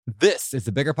This is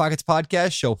the Bigger Pockets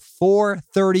Podcast, show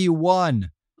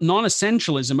 431.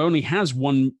 Non-essentialism only has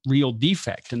one real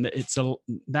defect, and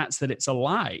that's that it's a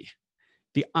lie.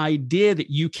 The idea that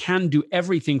you can do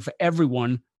everything for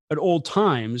everyone at all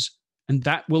times, and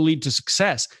that will lead to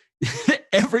success.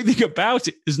 Everything about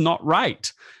it is not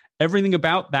right. Everything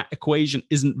about that equation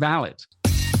isn't valid.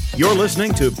 You're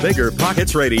listening to Bigger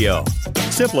Pockets Radio,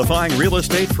 simplifying real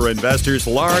estate for investors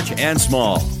large and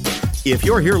small. If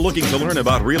you're here looking to learn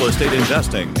about real estate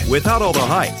investing without all the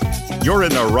hype, you're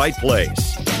in the right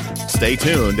place. Stay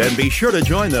tuned and be sure to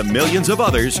join the millions of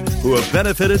others who have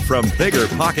benefited from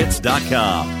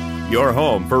BiggerPockets.com, your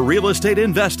home for real estate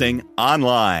investing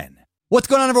online. What's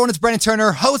going on, everyone? It's Brandon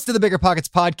Turner, host of the Bigger Pockets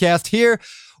Podcast, here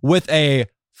with a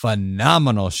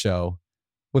phenomenal show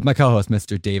with my co-host,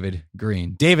 Mr. David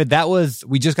Green. David,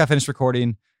 we just got finished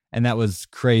recording, and that was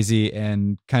crazy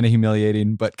and kind of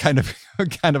humiliating, but kind of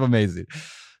amazing.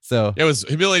 So it was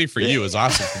humiliating for you. It was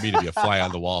awesome for me to be a fly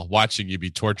on the wall, watching you be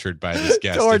tortured by this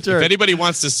guest. If anybody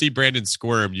wants to see Brandon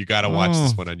squirm, you got to watch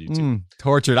this one on YouTube.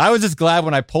 Tortured. I was just glad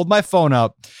when I pulled my phone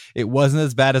up, it wasn't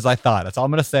as bad as I thought. That's all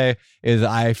I'm going to say is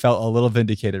I felt a little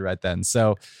vindicated right then.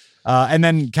 So, and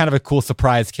then kind of a cool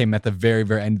surprise came at the very,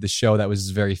 very end of the show that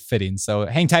was very fitting. So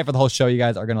hang tight for the whole show. You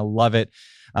guys are going to love it.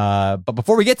 But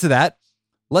before we get to that,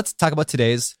 let's talk about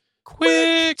today's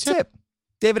quick tip.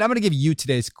 David, I'm going to give you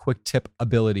today's quick tip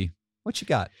ability. What you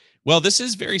got? Well, this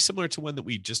is very similar to one that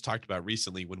we just talked about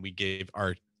recently when we gave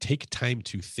our Take Time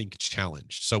to Think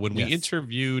challenge. So when we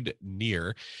interviewed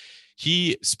Nir,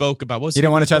 he spoke about You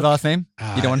don't want to try the last name?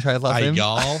 You don't want to try the last name?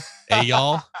 Hey,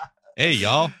 y'all.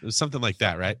 It was something like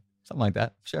that, right? Something like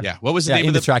that. Sure. Yeah. What was the name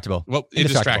Indistractable. of the... Well,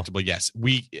 Indistractable. Yes.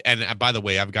 And by the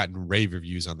way, I've gotten rave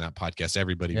reviews on that podcast.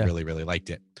 Everybody really, really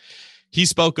liked it. He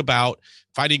spoke about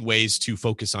finding ways to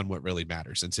focus on what really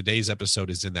matters. And today's episode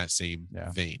is in that same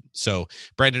vein. So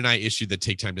Brandon and I issued the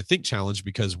Take Time to Think challenge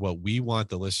because what we want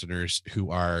the listeners who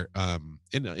are,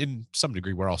 in some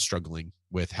degree, we're all struggling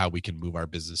with how we can move our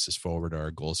businesses forward or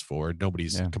our goals forward.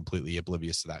 Nobody's completely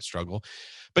oblivious to that struggle.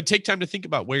 But take time to think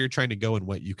about where you're trying to go and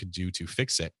what you can do to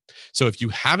fix it. So if you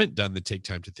haven't done the Take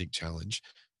Time to Think challenge,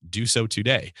 do so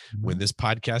today. When this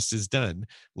podcast is done,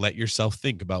 let yourself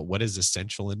think about what is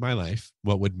essential in my life,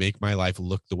 what would make my life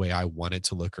look the way I want it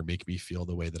to look or make me feel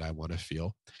the way that I want to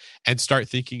feel, and start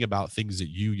thinking about things that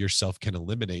you yourself can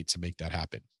eliminate to make that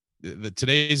happen.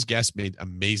 Today's guest made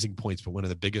amazing points, but one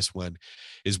of the biggest one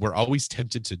is we're always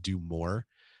tempted to do more,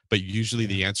 but usually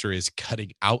the answer is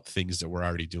cutting out things that we're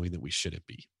already doing that we shouldn't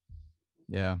be.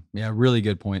 Yeah, really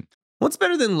good point. What's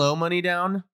better than low money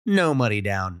down? No money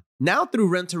down. Now through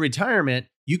Rent to Retirement,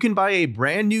 you can buy a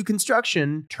brand new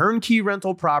construction turnkey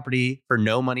rental property for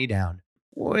no money down.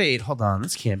 Wait, hold on.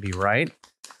 This can't be right.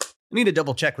 I need to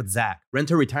double check with Zach, Rent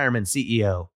to Retirement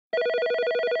CEO.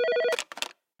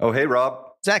 Oh, hey, Rob.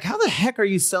 Zach, how the heck are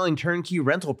you selling turnkey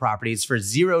rental properties for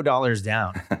 $0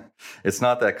 down? It's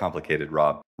not that complicated,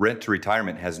 Rob. Rent to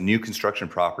Retirement has new construction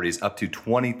properties up to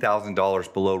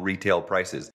 $20,000 below retail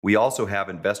prices. We also have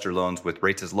investor loans with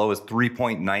rates as low as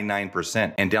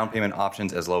 3.99% and down payment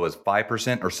options as low as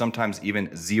 5% or sometimes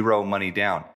even zero money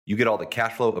down. You get all the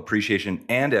cash flow, appreciation,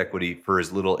 and equity for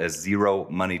as little as zero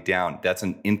money down. That's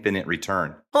an infinite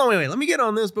return. Oh, wait. Let me get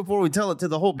on this before we tell it to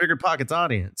the whole Bigger Pockets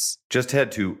audience. Just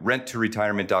head to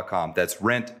renttoretirement.com. That's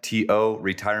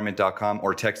renttoretirement.com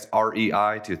or text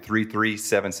REI to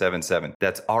 33777.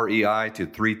 That's REI to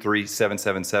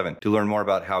 33777 to learn more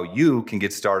about how you can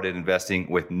get started investing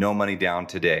with no money down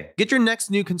today. Get your next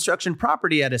new construction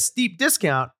property at a steep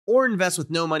discount or invest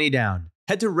with no money down.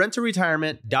 Head to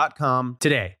renttoretirement.com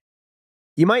today.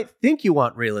 You might think you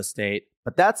want real estate,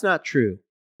 but that's not true.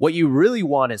 What you really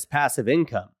want is passive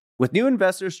income. With new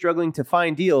investors struggling to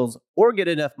find deals or get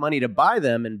enough money to buy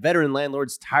them and veteran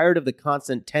landlords tired of the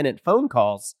constant tenant phone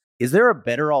calls, is there a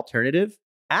better alternative?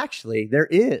 Actually, there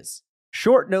is.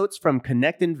 Short notes from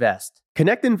Connect Invest.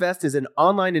 Connect Invest is an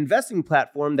online investing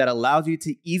platform that allows you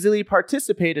to easily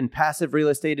participate in passive real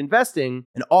estate investing,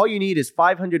 and all you need is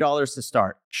 $500 to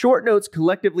start. Short Notes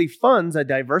collectively funds a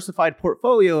diversified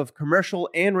portfolio of commercial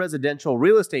and residential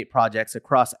real estate projects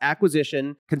across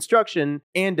acquisition, construction,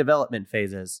 and development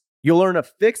phases. You'll earn a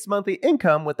fixed monthly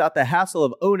income without the hassle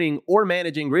of owning or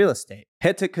managing real estate.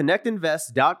 Head to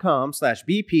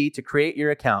connectinvest.com/BP to create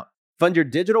your account. Fund your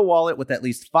digital wallet with at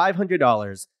least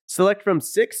 $500. Select from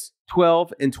 6,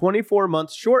 12, and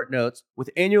 24-month short notes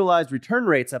with annualized return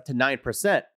rates up to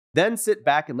 9%. Then sit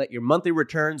back and let your monthly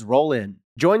returns roll in.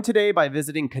 Join today by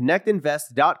visiting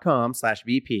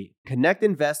connectinvest.com/BP.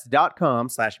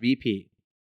 Connectinvest.com/BP.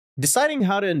 Deciding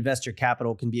how to invest your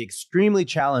capital can be extremely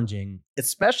challenging,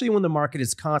 especially when the market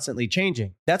is constantly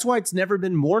changing. That's why it's never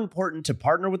been more important to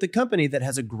partner with a company that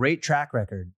has a great track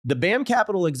record. The BAM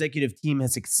Capital executive team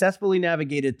has successfully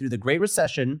navigated through the Great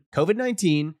Recession,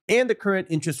 COVID-19, and the current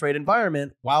interest rate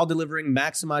environment while delivering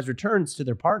maximized returns to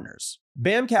their partners.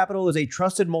 BAM Capital is a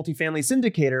trusted multifamily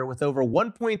syndicator with over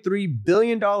 $1.3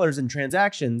 billion in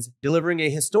transactions, delivering a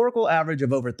historical average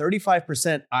of over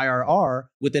 35% IRR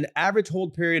with an average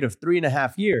hold period of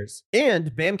 3.5 years.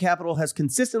 And BAM Capital has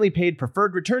consistently paid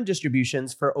preferred return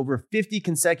distributions for over 50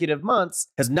 consecutive months,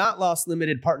 has not lost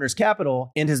limited partners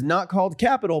capital, and has not called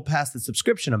capital past the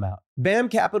subscription amount. BAM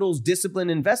Capital's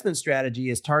disciplined investment strategy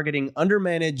is targeting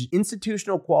undermanaged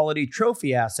institutional quality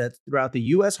trophy assets throughout the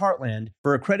U.S. heartland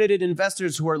for accredited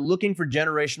investors who are looking for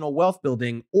generational wealth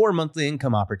building or monthly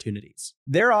income opportunities.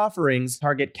 Their offerings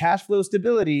target cash flow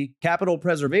stability, capital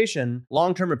preservation,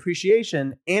 long-term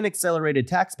appreciation, and accelerated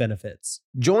tax benefits.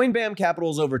 Join BAM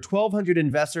Capital's over 1,200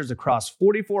 investors across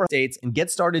 44 states and get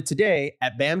started today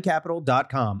at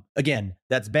bamcapital.com. Again,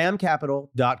 that's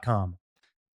bamcapital.com.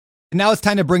 And now it's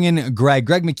time to bring in Greg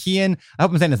McKeon. I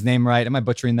hope I'm saying his name right. Am I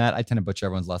butchering that? I tend to butcher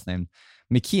everyone's last name.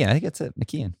 McKeon. I think that's it.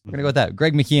 McKeon. We're going to go with that.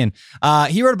 Greg McKeon.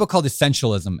 He wrote a book called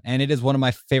Essentialism, and it is one of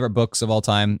my favorite books of all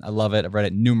time. I love it. I've read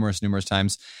it numerous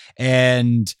times.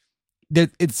 And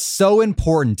it's so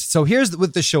important. So here's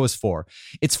what the show is for.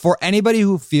 It's for anybody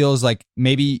who feels like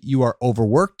maybe you are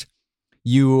overworked.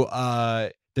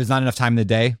 There's not enough time in the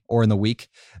day or in the week,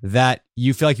 that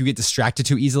you feel like you get distracted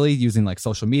too easily using like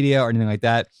social media or anything like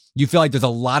that. You feel like there's a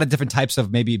lot of different types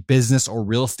of maybe business or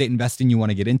real estate investing you want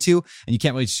to get into, and you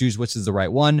can't really choose which is the right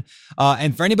one.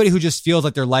 And for anybody who just feels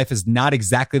like their life is not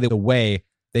exactly the way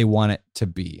they want it to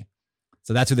be.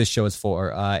 So that's what this show is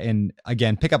for. And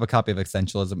again, pick up a copy of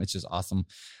Essentialism. It's just awesome.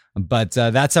 But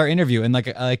that's our interview. And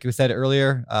like we said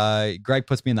earlier, Greg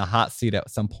puts me in the hot seat at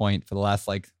some point for the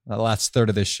last third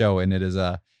of this show. And it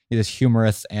is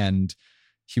humorous and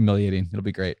humiliating. It'll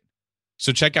be great.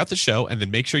 So check out the show and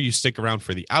then make sure you stick around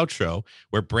for the outro,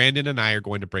 where Brandon and I are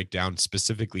going to break down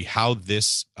specifically how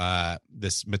this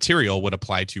material would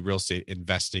apply to real estate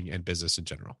investing and business in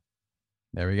general.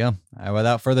 There we go.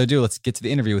 Without further ado, let's get to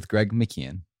the interview with Greg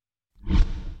McKeon. All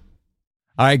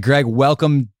right, Greg,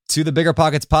 welcome to the Bigger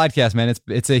Pockets podcast, man.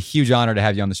 It's a huge honor to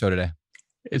have you on the show today.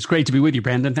 It's great to be with you,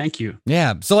 Brandon. Thank you.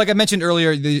 Yeah. So like I mentioned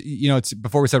earlier, it's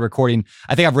before we started recording,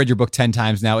 I think I've read your book 10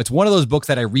 times now. It's one of those books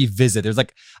that I revisit. There's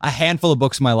like a handful of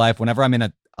books in my life whenever I'm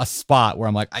in a spot where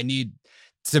I'm like, I need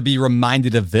to be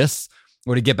reminded of this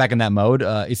or to get back in that mode.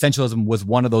 Essentialism was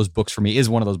one of those books for me, is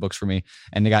one of those books for me.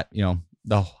 And they got,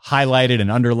 the highlighted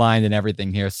and underlined and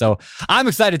everything here. So I'm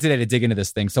excited today to dig into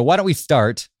this thing. So why don't we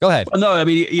start? Go ahead. Well, no, I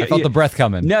mean, I felt the breath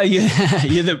coming. No, you're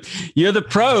the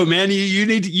pro, man. You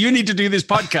need to do this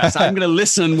podcast. I'm going to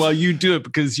listen while you do it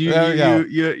because you're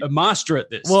a master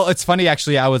at this. Well, it's funny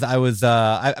actually. I've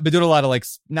been doing a lot of like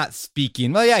not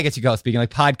speaking. Well, yeah, I guess you call it speaking, like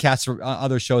podcasts or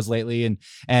other shows lately,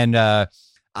 and I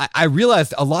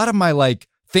realized a lot of my like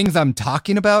things I'm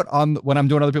talking about when I'm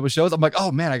doing other people's shows, I'm like,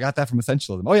 oh man, I got that from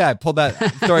Essentialism. Oh yeah, I pulled that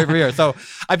story over here. So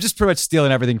I'm just pretty much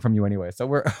stealing everything from you anyway.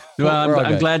 So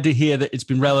I'm glad to hear that it's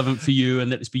been relevant for you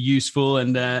and that it's been useful,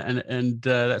 and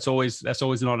that's always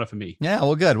an honor for me. Yeah,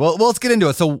 well, good. Well, let's get into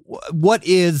it. So what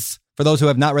is, for those who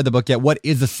have not read the book yet, what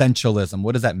is Essentialism?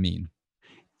 What does that mean?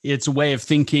 It's a way of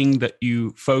thinking that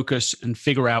you focus and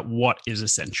figure out what is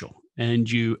essential, and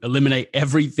you eliminate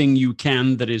everything you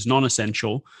can that is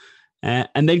non-essential.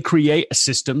 And then create a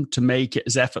system to make it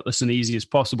as effortless and easy as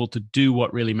possible to do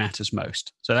what really matters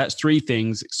most. So that's three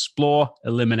things: explore,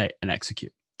 eliminate, and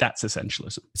execute. That's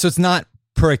essentialism. So it's not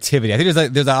productivity. I think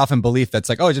there's an often belief that's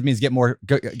like, oh, it just means get more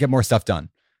stuff done.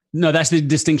 No, that's the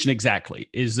distinction exactly,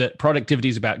 is that productivity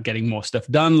is about getting more stuff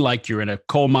done. Like you're in a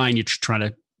coal mine, you're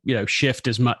trying to, shift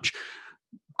as much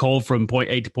coal from point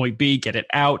A to point B, get it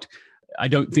out. I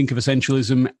don't think of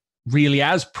essentialism really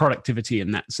as productivity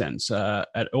in that sense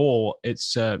at all.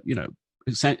 It's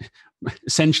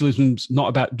essentialism's not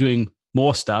about doing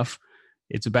more stuff.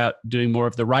 It's about doing more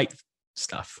of the right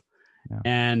stuff. Yeah.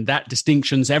 And that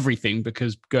distinction's everything,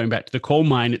 because going back to the coal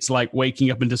mine, it's like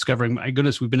waking up and discovering, my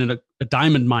goodness, we've been in a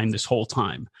diamond mine this whole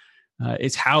time.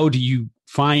 It's how do you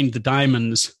find the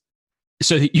diamonds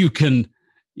so that you can,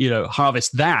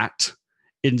 harvest that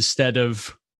instead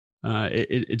of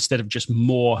just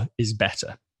more is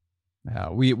better.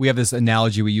 We have this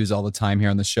analogy we use all the time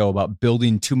here on the show about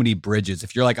building too many bridges.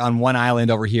 If you're like on one island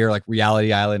over here, like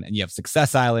Reality Island, and you have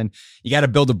Success Island, you got to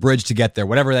build a bridge to get there,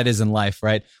 whatever that is in life,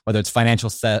 right? Whether it's financial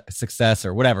success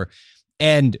or whatever.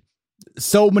 And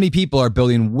so many people are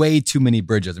building way too many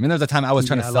bridges. I mean, there's a time I was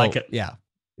trying to sell. Like it. Yeah,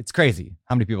 it's crazy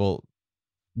how many people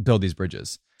build these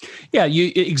bridges. Yeah,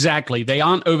 exactly. They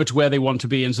aren't over to where they want to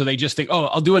be. And so they just think, oh,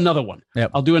 I'll do another one.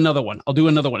 Yep. I'll do another one. I'll do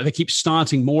another one. And they keep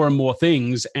starting more and more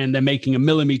things, and they're making a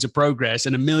millimeter progress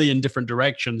in a million different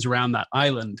directions around that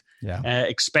island,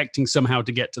 expecting somehow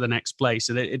to get to the next place.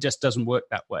 And it just doesn't work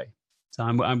that way. So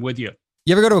I'm with you.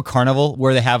 You ever go to a carnival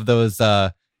where they have those,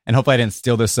 and hopefully I didn't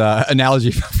steal this analogy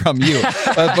from you,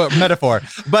 but metaphor.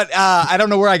 But I don't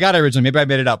know where I got it originally. Maybe I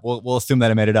made it up. We'll assume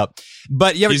that I made it up.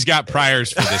 But he's got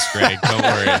priors for this, Greg. Don't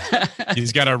worry.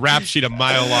 He's got a rap sheet a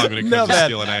mile long when it comes to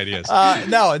stealing ideas.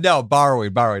 No,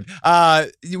 borrowing.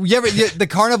 The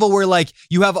carnival where like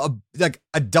you have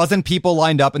a dozen people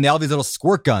lined up and they all have these little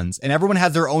squirt guns, and everyone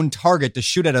has their own target to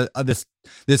shoot at this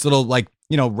little like,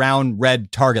 round red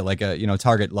target, like a,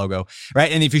 Target logo,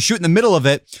 right? And if you shoot in the middle of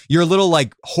it, your little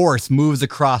like horse moves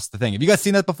across the thing. Have you guys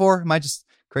seen that before? Am I just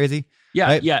crazy? Yeah,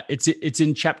 right? yeah. It's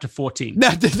in chapter 14.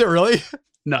 Did it really?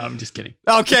 No, I'm just kidding.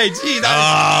 Okay, gee.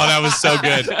 That was so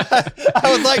good.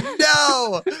 I was like,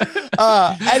 no.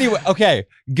 Anyway, okay,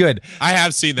 good. I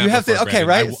have seen that. You have before, seen, okay,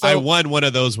 Brandon. right? I won one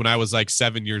of those when I was like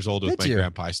 7 years old with my you?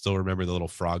 grandpa. I still remember the little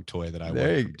frog toy that I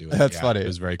won from doing. That's funny. It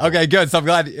was very cool. Okay, good. So I'm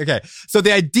glad. Okay, so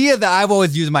the idea that I've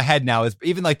always used in my head now is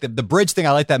even like the bridge thing.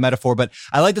 I like that metaphor, but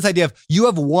I like this idea of you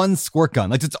have one squirt gun.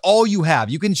 Like it's all you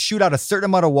have. You can shoot out a certain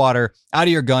amount of water out of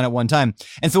your gun at one time.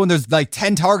 And so when there's like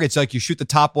 10 targets, like you shoot the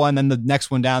top one, then the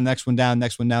next one down, next one down,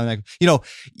 next one down. The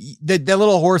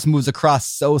little horse moves across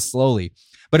so slowly.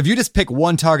 But if you just pick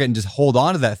one target and just hold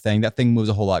on to that thing moves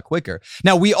a whole lot quicker.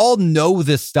 Now, we all know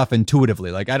this stuff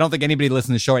intuitively. Like, I don't think anybody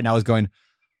listening to the show right now is going,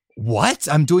 what?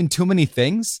 I'm doing too many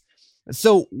things?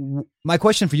 So my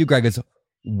question for you, Greg, is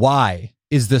why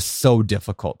is this so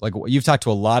difficult? Like, you've talked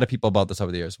to a lot of people about this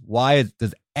over the years. Why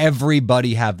does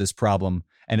everybody have this problem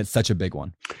and it's such a big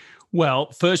one?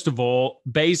 Well, first of all,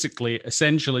 basically,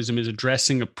 essentialism is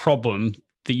addressing a problem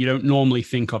that you don't normally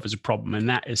think of as a problem, and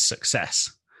that is success.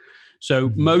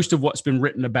 So most of what's been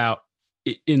written about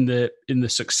in the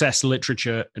success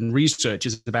literature and research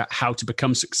is about how to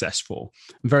become successful.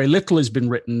 Very little has been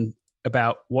written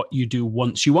about what you do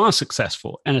once you are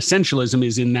successful. And essentialism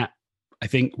is in that, I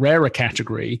think, rarer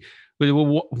category.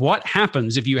 Well, what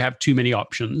happens if you have too many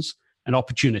options and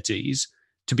opportunities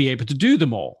to be able to do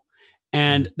them all?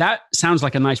 And that sounds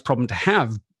like a nice problem to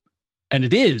have, and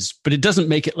it is, but it doesn't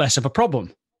make it less of a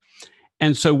problem.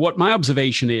 And so what my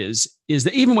observation is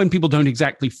that even when people don't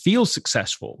exactly feel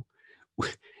successful,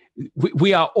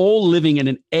 we are all living in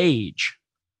an age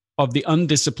of the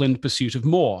undisciplined pursuit of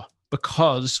more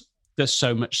because there's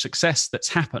so much success that's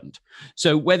happened.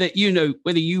 So whether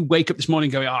you wake up this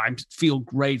morning going, I feel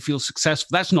great, feel successful,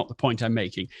 that's not the point I'm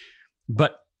making.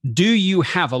 But do you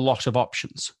have a lot of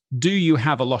options? Do you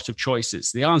have a lot of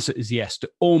choices? The answer is yes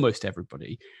to almost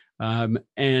everybody.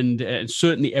 And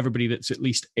certainly everybody that's at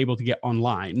least able to get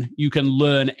online. You can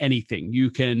learn anything. You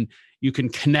can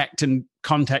connect and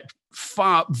contact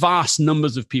vast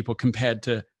numbers of people compared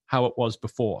to how it was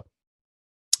before.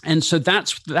 And so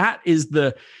that's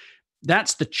the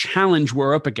challenge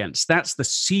we're up against. That's the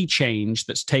sea change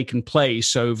that's taken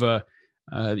place over,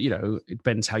 it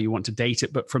depends how you want to date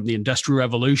it, but from the Industrial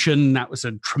Revolution, that was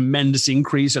a tremendous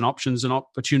increase in options and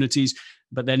opportunities.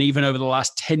 But then even over the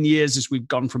last 10 years, as we've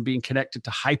gone from being connected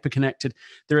to hyper-connected,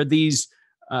 there are these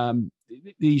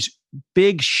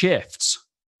big shifts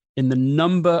in the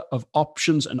number of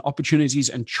options and opportunities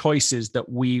and choices that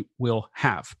we will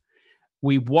have.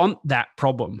 We want that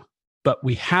problem, but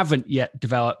we haven't yet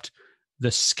developed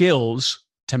the skills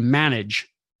to manage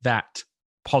that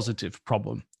positive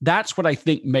problem. That's what I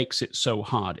think makes it so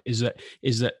hard, is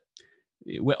that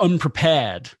we're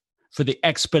unprepared for the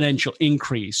exponential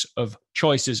increase of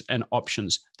choices and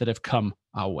options that have come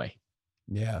our way.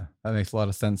 Yeah, that makes a lot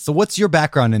of sense. So what's your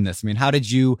background in this? I mean,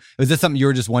 was this something you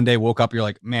were just one day woke up, you're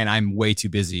like, man, I'm way too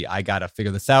busy, I got to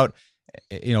figure this out.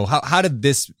 How did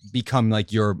this become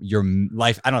like your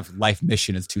life? I don't know if life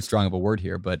mission is too strong of a word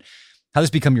here, but how did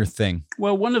this become your thing?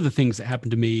 Well, one of the things that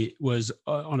happened to me was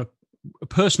on a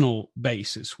personal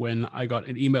basis when I got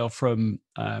an email from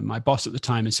my boss at the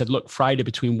time and said, look, Friday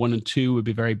between 1 and 2 would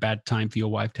be a very bad time for your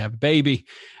wife to have a baby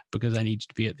because I need you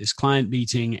to be at this client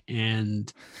meeting.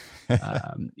 And,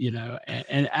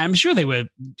 and I'm sure they were,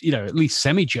 at least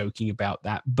semi-joking about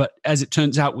that. But as it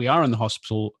turns out, we are in the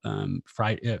hospital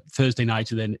Thursday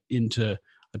night and then into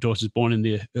our daughter's born in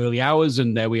the early hours.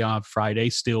 And there we are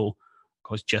Friday, still, of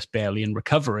course, just barely in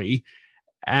recovery.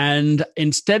 And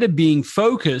instead of being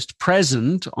focused,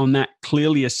 present on that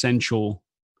clearly essential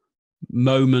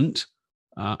moment,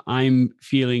 I'm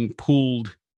feeling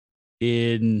pulled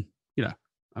in,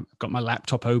 I've got my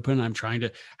laptop open. I'm trying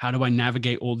to, how do I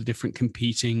navigate all the different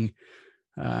competing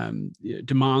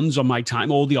demands on my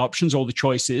time, all the options, all the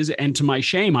choices. And to my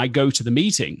shame, I go to the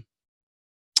meeting.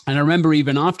 And I remember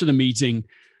even after the meeting,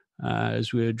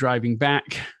 as we were driving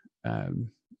back,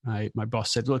 my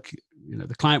boss said, look,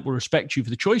 the client will respect you for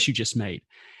the choice you just made.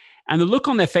 And the look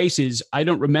on their faces, I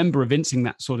don't remember evincing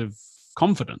that sort of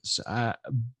confidence.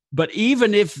 But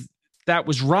even if that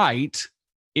was right,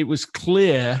 it was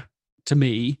clear to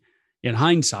me in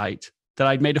hindsight that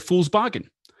I'd made a fool's bargain,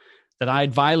 that I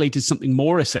had violated something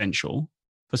more essential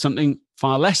for something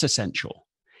far less essential.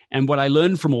 And what I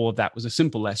learned from all of that was a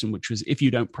simple lesson, which was if you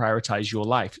don't prioritize your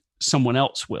life, someone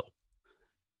else will.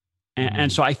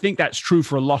 And so I think that's true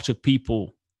for a lot of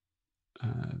people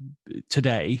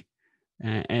today.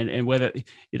 And whether,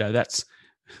 that's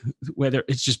whether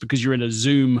it's just because you're in a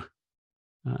Zoom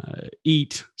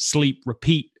eat, sleep,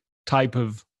 repeat type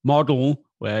of model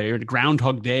where you're in a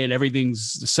Groundhog Day and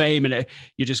everything's the same and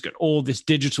you just got all this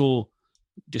digital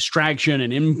distraction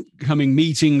and incoming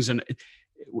meetings. And,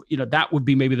 that would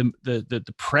be maybe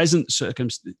the present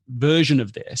version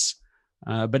of this.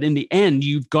 But in the end,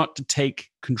 you've got to take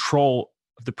control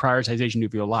of the prioritization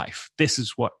of your life. This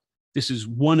is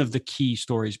one of the key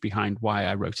stories behind why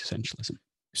I wrote Essentialism.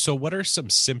 So what are some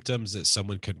symptoms that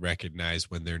someone could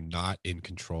recognize when they're not in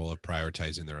control of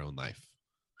prioritizing their own life?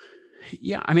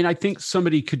 Yeah, I mean, I think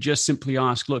somebody could just simply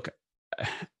ask, look,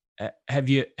 have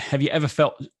you ever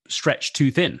felt stretched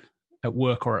too thin at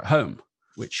work or at home?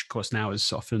 Which, of course, now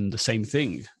is often the same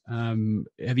thing.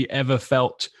 Have you ever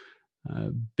felt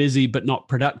busy but not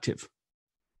productive?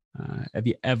 Have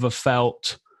you ever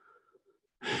felt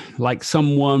like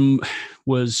someone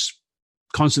was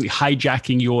constantly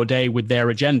hijacking your day with their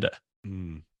agenda? I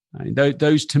mean,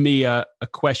 those to me are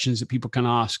questions that people can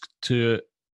ask to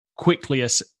quickly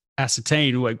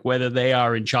ascertain whether they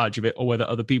are in charge of it or whether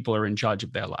other people are in charge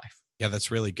of their life. Yeah,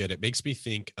 that's really good. It makes me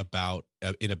think about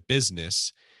in a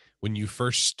business, when you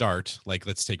first start, like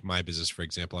let's take my business, for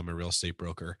example, I'm a real estate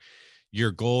broker. Your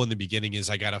goal in the beginning is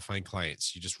I got to find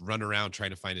clients. You just run around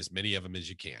trying to find as many of them as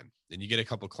you can. And you get a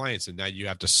couple of clients and now you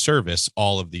have to service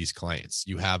all of these clients.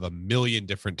 You have a million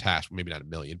different tasks, maybe not a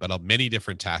million, but many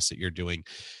different tasks that you're doing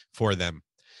for them.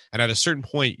 And at a certain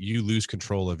point, you lose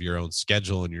control of your own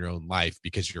schedule and your own life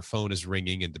because your phone is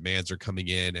ringing and demands are coming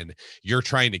in and you're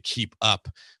trying to keep up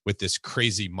with this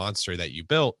crazy monster that you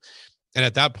built. And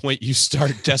at that point, you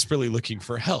start desperately looking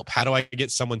for help. How do I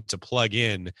get someone to plug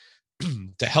in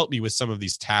to help me with some of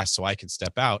these tasks so I can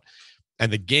step out? And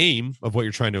the game of what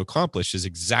you're trying to accomplish is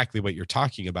exactly what you're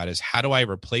talking about, is how do I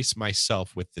replace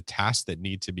myself with the tasks that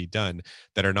need to be done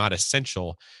that are not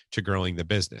essential to growing the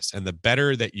business? And the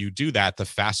better that you do that, the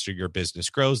faster your business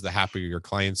grows, the happier your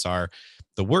clients are.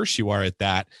 The worse you are at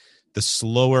that, the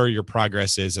slower your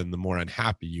progress is and the more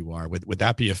unhappy you are. Would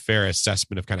that be a fair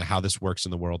assessment of kind of how this works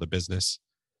in the world of business?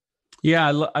 Yeah,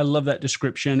 I love that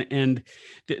description. And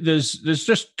there's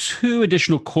just two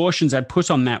additional cautions I'd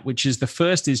put on that, which is the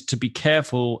first is to be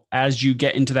careful as you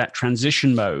get into that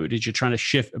transition mode, as you're trying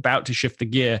to about to shift the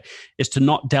gear, is to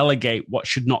not delegate what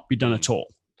should not be done at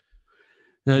all.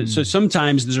 So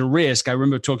sometimes there's a risk. I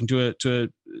remember talking to a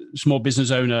small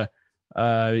business owner,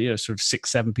 sort of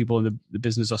 6-7 people in the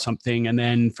business or something. And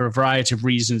then for a variety of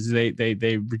reasons,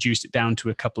 they reduced it down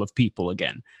to a couple of people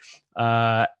again.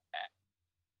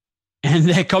 And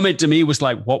their comment to me was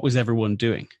like, what was everyone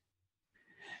doing?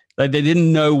 Like they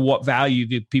didn't know what value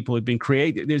the people had been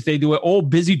creating. They were all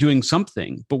busy doing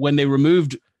something, but when they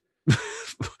removed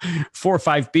 4 or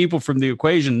 5 people from the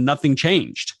equation, nothing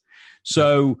changed.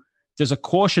 So there's a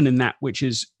caution in that, which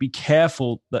is be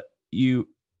careful that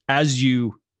as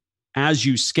you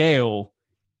scale,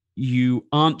 you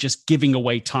aren't just giving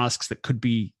away tasks that could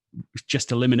be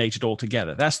just eliminated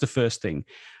altogether. That's the first thing.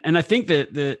 And I think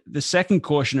that the second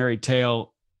cautionary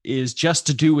tale is just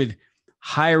to do with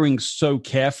hiring so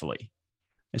carefully.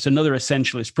 It's another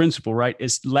essentialist principle, right?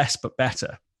 It's less but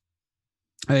better.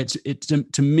 It's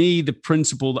to me, the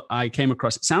principle that I came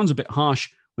across, it sounds a bit harsh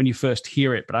when you first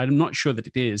hear it, but I'm not sure that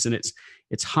it is. And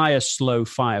it's hire slow,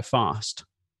 fire fast.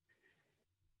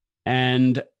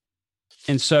 And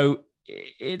so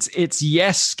it's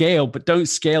yes, scale, but don't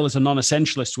scale as a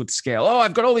non-essentialist would scale. Oh,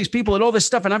 I've got all these people and all this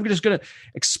stuff, and I'm just going to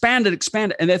expand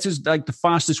it. And that's just like the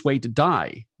fastest way to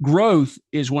die. Growth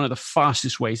is one of the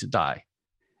fastest ways to die,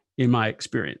 in my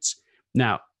experience.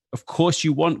 Now, of course,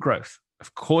 you want growth.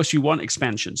 Of course, you want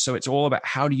expansion. So it's all about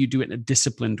how do you do it in a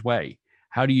disciplined way?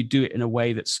 How do you do it in a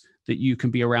way that you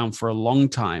can be around for a long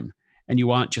time, and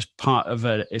you aren't just part of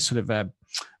a sort of a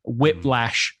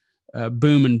whiplash,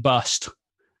 boom and bust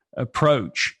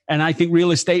approach. And I think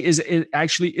real estate is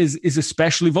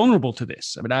especially vulnerable to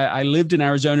this. I mean, I lived in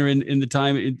Arizona in the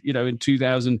time, in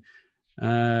 2000,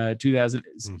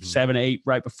 2007, 8,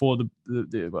 right before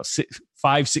the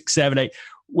 5, 6, 7, 8,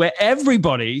 where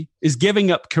everybody is giving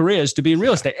up careers to be in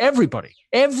real estate. Everybody.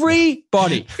 It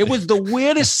was the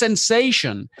weirdest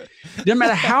sensation. No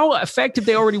matter how effective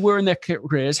they already were in their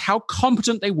careers, how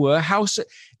competent they were,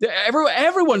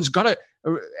 everyone's got a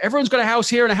house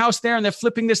here and a house there, and they're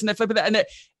flipping this and they're flipping that,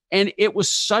 and it was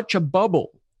such a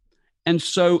bubble. And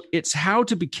so it's how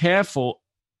to be careful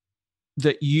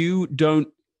that you don't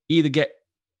either get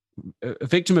a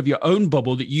victim of your own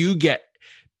bubble, that you get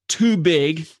too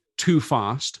big too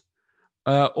fast,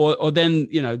 or then,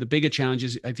 the bigger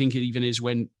challenges, I think it even is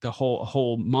when the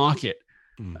whole market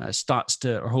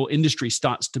or whole industry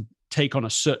starts to take on a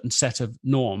certain set of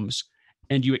norms,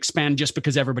 and you expand just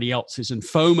because everybody else is, and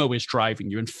FOMO is driving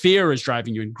you, and fear is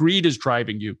driving you, and greed is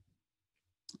driving you,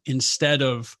 instead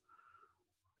of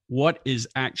what is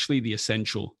actually the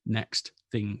essential next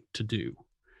thing to do.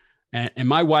 And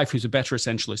my wife, who's a better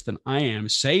essentialist than I am,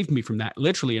 saved me from that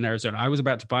literally in Arizona. I was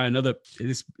about to buy a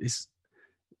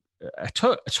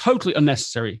totally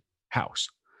unnecessary house.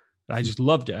 I just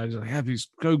loved it. I was like, yeah, these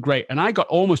go great. And I got,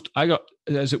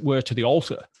 as it were, to the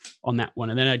altar on that one.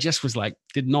 And then I just was like,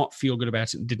 did not feel good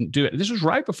about it and didn't do it. And this was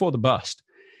right before the bust.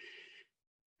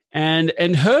 And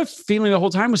her feeling the whole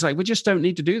time was like, we just don't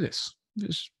need to do this.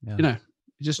 Just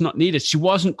not needed. She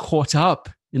wasn't caught up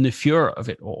in the furor of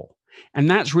it all. And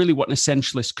that's really what an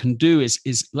essentialist can do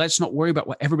is let's not worry about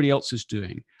what everybody else is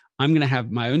doing. I'm going to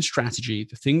have my own strategy,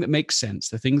 the thing that makes sense,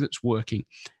 the thing that's working,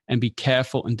 and be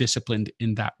careful and disciplined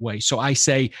in that way. So I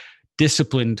say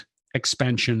disciplined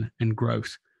expansion and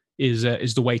growth is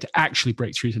the way to actually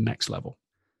break through to the next level.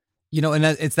 And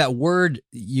it's that word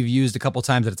you've used a couple of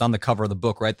times that it's on the cover of the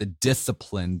book, right? The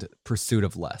disciplined pursuit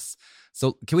of less.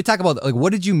 So can we talk about, like,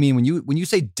 what did you mean when you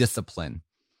say discipline?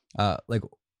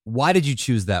 Why did you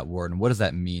choose that word, and what does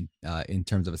that mean in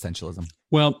terms of essentialism?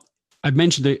 Well, I've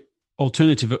mentioned the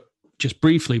alternative just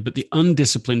briefly, but the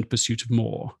undisciplined pursuit of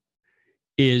more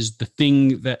is the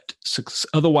thing that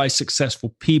otherwise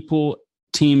successful people,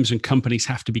 teams, and companies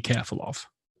have to be careful of.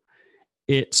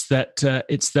 It's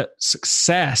that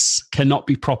success cannot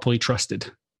be properly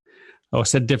trusted. Or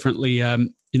said differently,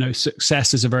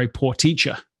 success is a very poor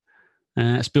teacher.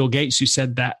 It's Bill Gates who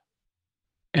said that,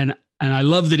 and I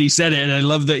love that he said it, and I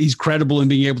love that he's credible in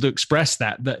being able to express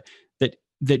that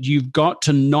you've got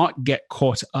to not get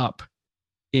caught up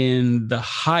in the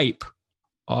hype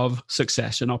of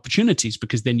success and opportunities,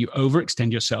 because then you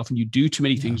overextend yourself and you do too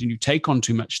many things and you take on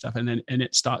too much stuff, and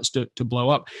it starts to blow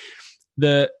up.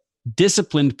 The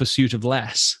disciplined pursuit of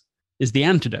less is the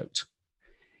antidote.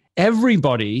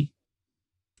 Everybody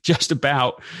just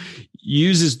about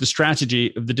uses the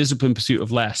strategy of the disciplined pursuit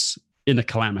of less in a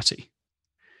calamity.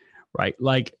 Right?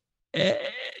 Like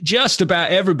just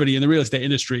about everybody in the real estate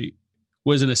industry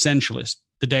was an essentialist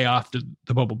the day after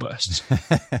the bubble bursts.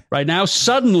 Right now,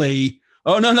 suddenly,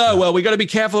 oh, no. Well, we got to be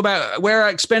careful about where our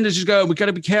expenditures go. We've got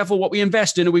to be careful what we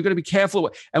invest in, and we've got to be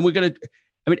careful.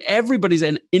 And everybody's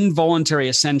an involuntary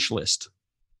essentialist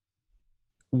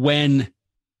when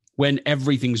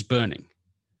everything's burning,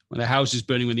 when the house is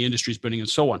burning, when the industry is burning, and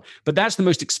so on. But that's the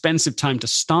most expensive time to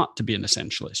start to be an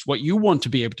essentialist. What you want to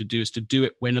be able to do is to do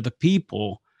it when other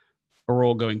people are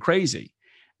all going crazy.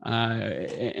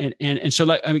 And so,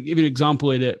 like, I mean, give you an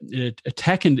example, a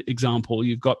tech example.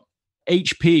 You've got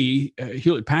HP,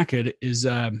 Hewlett Packard is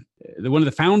one of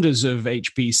the founders of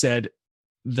HP said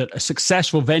that a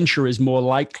successful venture is more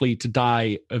likely to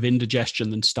die of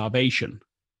indigestion than starvation.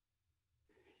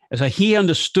 And so he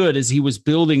understood, as he was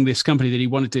building this company, that he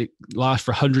wanted to last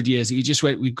for 100 years. He just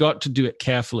went, we've got to do it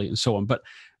carefully and so on. But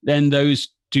then those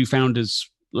two founders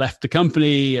left the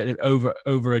company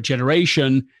over a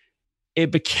generation.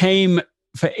 It became,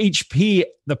 for HP,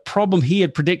 the problem he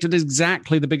had predicted is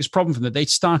exactly the biggest problem for them. They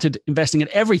started investing in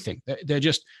everything. They're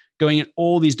just going in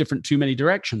all these different too many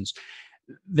directions.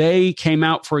 They came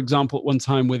out, for example, at one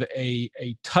time with a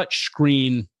touch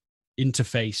screen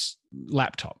interface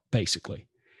laptop, basically.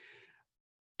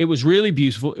 It was really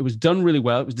beautiful. It was done really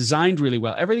well. It was designed really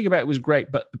well. Everything about it was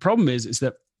great. But the problem is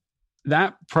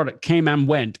that product came and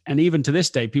went. And even to this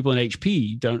day, people in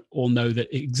HP don't all know that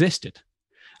it existed.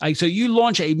 So you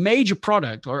launch a major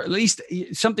product, or at least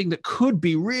something that could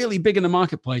be really big in the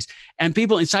marketplace, and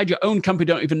people inside your own company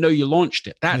don't even know you launched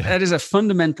it. That is a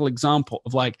fundamental example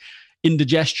of like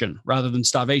indigestion rather than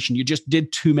starvation. You just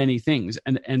did too many things.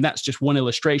 And that's just one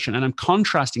illustration. And I'm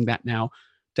contrasting that now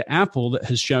to Apple, that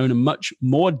has shown a much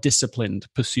more disciplined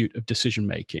pursuit of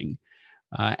decision-making.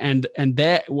 And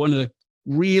they're one of the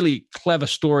really clever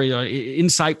stories, or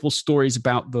insightful stories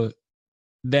about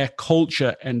their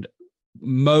culture and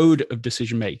mode of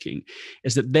decision making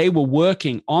is that they were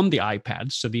working on the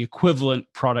iPad, so the equivalent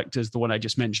product is the one I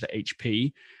just mentioned at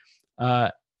HP.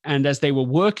 And as they were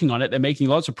working on it, they're making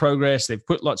lots of progress. They've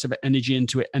put lots of energy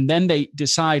into it. And then they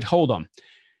decide, hold on,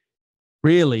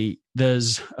 really,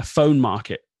 there's a phone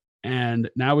market. And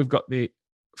now we've got the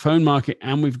phone market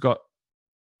and we've got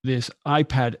this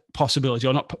iPad possibility,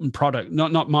 or not product,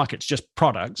 not markets, just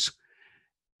products.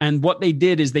 And what they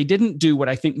did is they didn't do what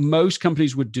I think most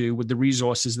companies would do with the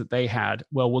resources that they had.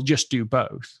 Well, we'll just do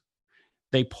both.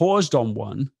 They paused on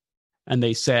one and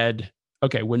they said,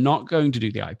 okay, we're not going to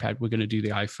do the iPad. We're going to do the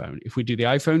iPhone. If we do the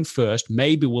iPhone first,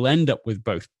 maybe we'll end up with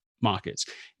both markets.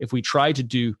 If we try to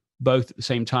do both at the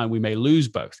same time, we may lose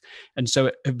both. And so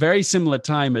at a very similar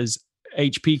time as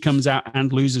HP comes out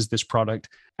and loses this product,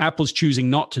 Apple's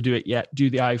choosing not to do it yet, do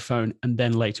the iPhone, and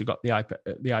then later got the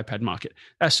iPad market.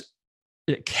 That's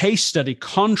a case study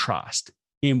contrast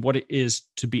in what it is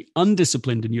to be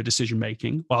undisciplined in your decision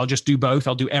making. Well, I'll just do both.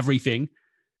 I'll do everything.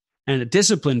 And a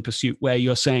disciplined pursuit where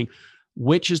you're saying,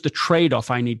 which is the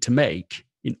trade-off I need to make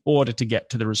in order to get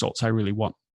to the results I really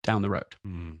want down the road.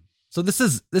 So this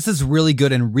is really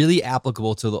good and really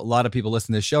applicable to a lot of people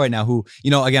listening to this show right now who,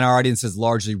 again, our audience is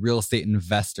largely real estate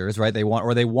investors, right? They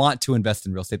want to invest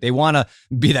in real estate. They want to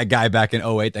be that guy back in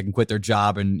 2008 that can quit their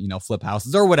job and, flip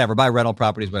houses or whatever, buy rental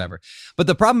properties, whatever. But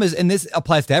the problem is, and this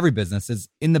applies to every business, is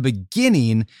in the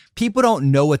beginning, people don't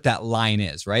know what that line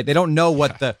is, right? They don't know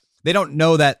they don't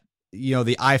know that,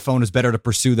 the iPhone is better to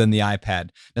pursue than the iPad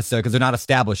necessarily because they're not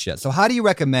established yet. So how do you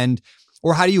recommend,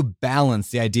 or how do you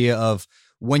balance the idea of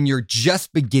when you're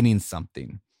just beginning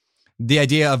something, the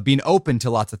idea of being open to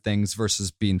lots of things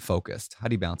versus being focused? How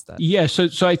do you balance that? Yeah.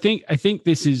 So I think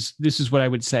this is what I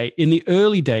would say in the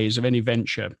early days of any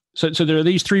venture. So there are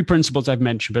these three principles I've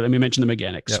mentioned, but let me mention them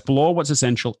again. Explore what's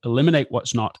essential, eliminate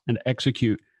what's not, and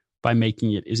execute by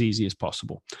making it as easy as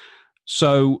possible.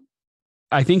 So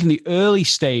I think in the early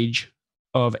stage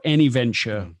of any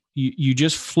venture, you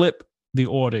just flip the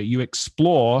order. You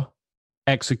explore,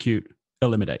 execute,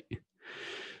 eliminate.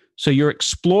 So you're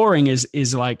exploring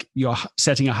is like you're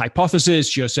setting a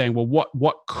hypothesis. You're saying, well,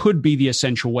 what could be the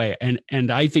essential way?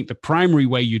 And I think the primary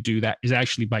way you do that is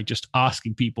actually by just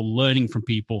asking people, learning from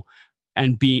people,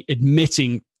 and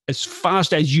admitting as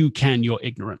fast as you can your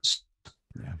ignorance.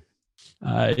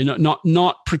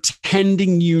 Not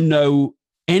pretending you know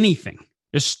anything.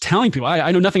 Just telling people, I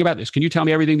know nothing about this. Can you tell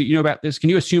me everything that you know about this? Can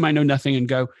you assume I know nothing and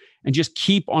go and just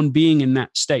keep on being in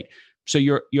that state? So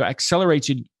you're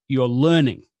accelerated your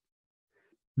learning.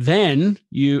 Then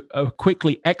you are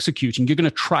quickly executing. You're going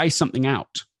to try something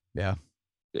out. Yeah.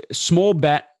 Small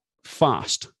bet,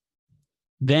 fast.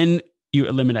 Then you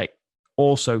eliminate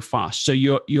also fast. So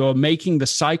you're making the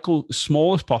cycle as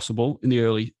small as possible in the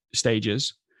early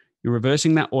stages. You're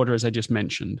reversing that order, as I just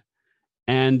mentioned.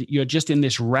 And you're just in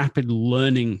this rapid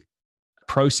learning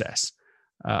process.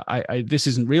 This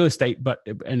isn't real estate, but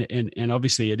and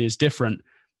obviously it is different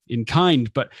in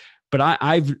kind. But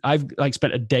I've like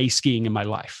spent a day skiing in my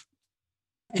life,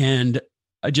 and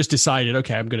I just decided,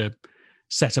 okay, I'm going to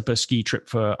set up a ski trip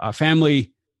for our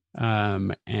family,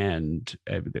 and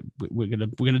we're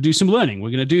gonna do some learning. We're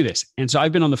going to do this, and so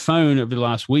I've been on the phone over the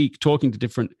last week talking to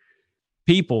different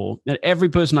people, and every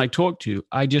person I talk to,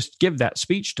 I just give that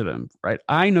speech to them, right?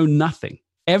 I know nothing.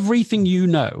 Everything you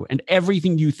know and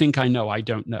everything you think I know, I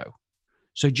don't know.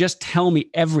 So just tell me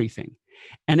everything.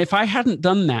 And if I hadn't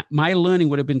done that, my learning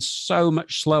would have been so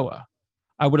much slower.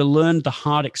 I would have learned the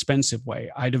hard, expensive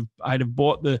way. I'd have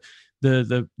bought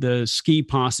the ski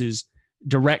passes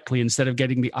directly instead of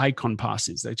getting the Icon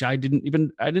passes, which I didn't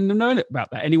know about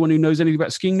that. Anyone who knows anything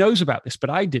about skiing knows about this, but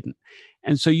I didn't.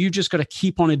 And so you just got to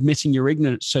keep on admitting your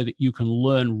ignorance so that you can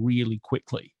learn really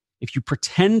quickly. If you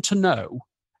pretend to know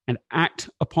and act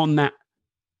upon that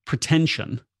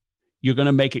pretension, you're going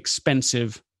to make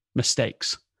expensive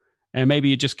mistakes, and maybe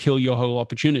you just kill your whole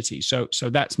opportunity. So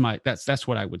that's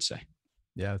what I would say.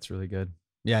 Yeah, that's really good.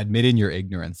 Yeah, admitting your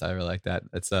ignorance. I really like that.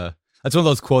 That's one of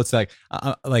those quotes I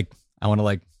want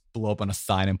to blow up on a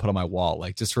sign and put on my wall,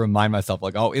 just to remind myself,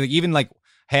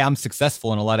 hey, I'm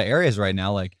successful in a lot of areas right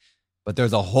now, but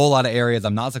there's a whole lot of areas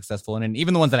I'm not successful in, and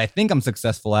even the ones that I think I'm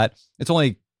successful at, it's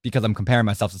only because I'm comparing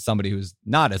myself to somebody who's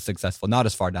not as successful, not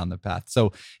as far down the path.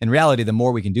 So in reality, the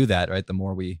more we can do that, right, the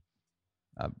more we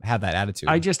have that attitude.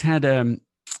 I just had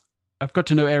I've got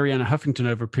to know Arianna Huffington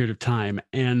over a period of time,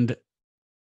 and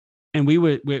she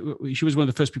was one of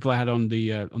the first people I had on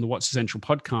the What's Essential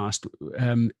podcast,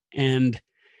 and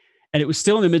it was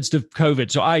still in the midst of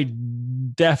COVID, so I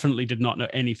definitely did not know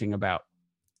anything about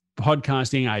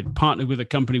podcasting. I'd partnered with a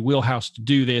company, Wheelhouse, to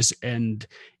do this, and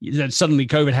then suddenly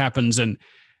COVID happens, and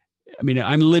I mean,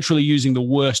 I'm literally using the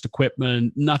worst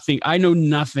equipment. Nothing. I know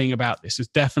nothing about this. It's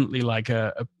definitely like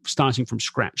a starting from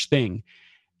scratch thing.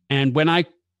 And when I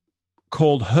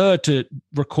called her to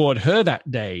record her that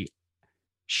day,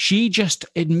 she just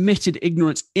admitted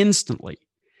ignorance instantly,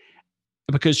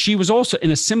 because she was also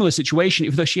in a similar situation.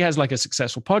 Even though she has like a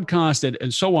successful podcast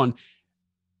and so on,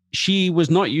 she was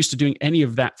not used to doing any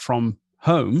of that from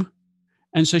home.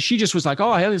 And so she just was like,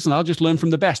 oh, hey, listen, I'll just learn from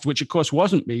the best, which of course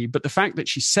wasn't me. But the fact that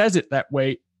she says it that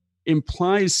way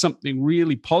implies something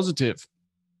really positive,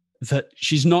 that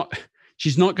she's not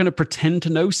going to pretend to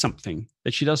know something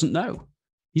that she doesn't know.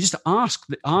 You just ask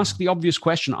the obvious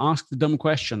question, ask the dumb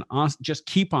question, just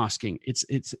keep asking.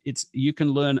 You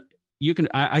can learn.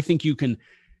 I think you can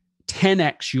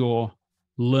 10x your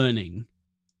learning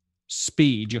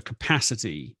speed, your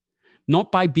capacity,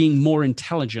 not by being more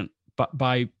intelligent, but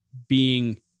by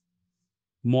being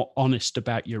more honest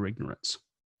about your ignorance.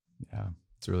 Yeah,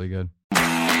 it's really good.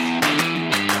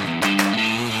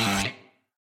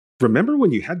 Remember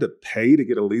when you had to pay to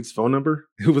get a lead's phone number?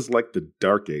 It was like the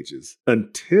dark ages,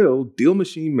 until Deal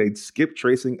Machine made skip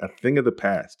tracing a thing of the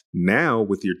past. Now,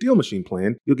 with your Deal Machine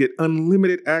plan, you'll get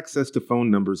unlimited access to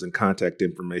phone numbers and contact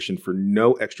information for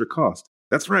no extra cost.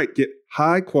 That's right, get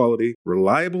high-quality,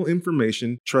 reliable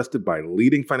information trusted by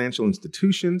leading financial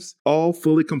institutions, all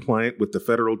fully compliant with the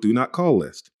federal Do Not Call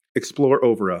list. Explore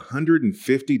over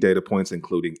 150 data points,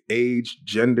 including age,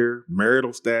 gender,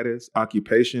 marital status,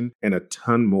 occupation, and a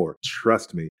ton more.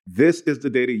 Trust me, this is the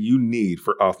data you need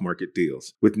for off-market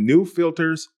deals. With new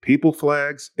filters, people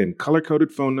flags, and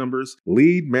color-coded phone numbers,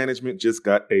 lead management just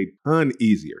got a ton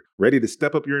easier. Ready to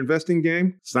step up your investing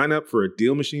game? Sign up for a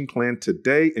Deal Machine plan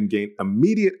today and gain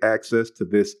immediate access to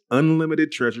this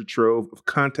unlimited treasure trove of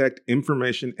contact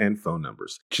information and phone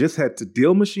numbers. Just head to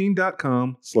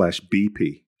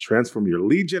DealMachine.com/BP. Transform your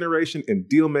lead generation and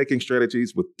deal-making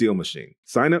strategies with Deal Machine.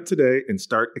 Sign up today and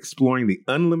start exploring the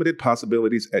unlimited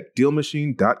possibilities at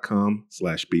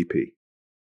DealMachine.com/BP.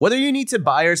 Whether you need to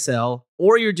buy or sell,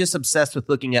 or you're just obsessed with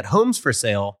looking at homes for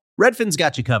sale, Redfin's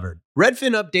got you covered.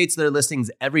 Redfin updates their listings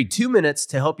every 2 minutes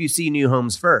to help you see new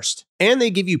homes first. And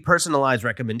they give you personalized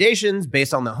recommendations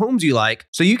based on the homes you like,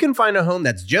 so you can find a home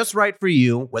that's just right for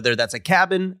you, whether that's a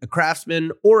cabin, a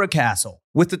craftsman, or a castle.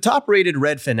 With the top-rated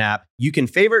Redfin app, you can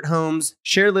favorite homes,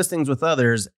 share listings with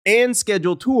others, and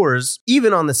schedule tours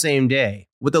even on the same day,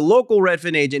 with a local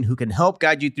Redfin agent who can help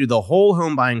guide you through the whole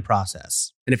home buying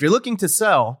process. And if you're looking to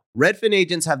sell, Redfin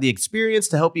agents have the experience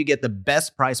to help you get the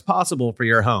best price possible for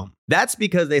your home. That's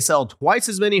because they sell twice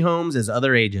as many homes as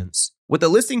other agents. With a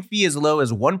listing fee as low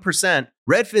as 1%,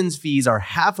 Redfin's fees are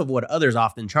half of what others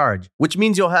often charge, which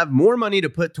means you'll have more money to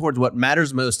put towards what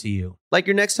matters most to you, like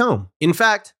your next home. In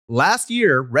fact, last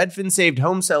year, Redfin saved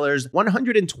home sellers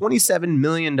 $127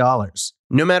 million.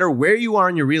 No matter where you are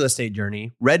in your real estate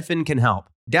journey, Redfin can help.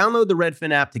 Download the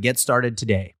Redfin app to get started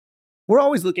today. We're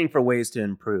always looking for ways to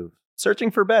improve,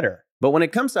 searching for better. But when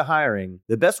it comes to hiring,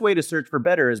 the best way to search for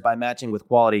better is by matching with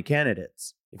quality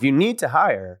candidates. If you need to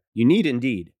hire, you need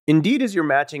Indeed. Indeed is your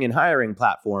matching and hiring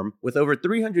platform with over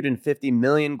 350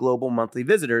 million global monthly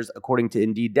visitors, according to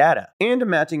Indeed data, and a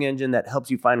matching engine that helps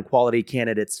you find quality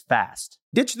candidates fast.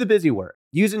 Ditch the busy work.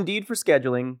 Use Indeed for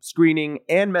scheduling, screening,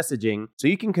 and messaging so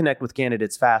you can connect with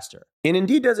candidates faster. And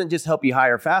Indeed doesn't just help you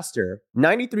hire faster.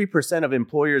 93% of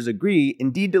employers agree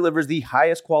Indeed delivers the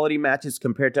highest quality matches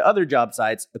compared to other job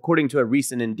sites, according to a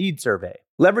recent Indeed survey.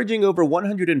 Leveraging over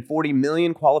 140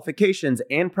 million qualifications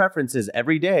and preferences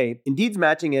every day, Indeed's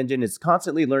matching engine is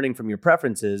constantly learning from your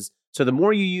preferences, so the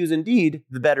more you use Indeed,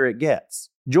 the better it gets.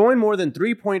 Join more than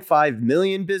 3.5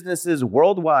 million businesses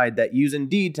worldwide that use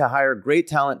Indeed to hire great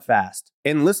talent fast.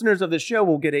 And listeners of the show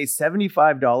will get a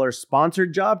 $75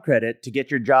 sponsored job credit to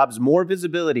get your jobs more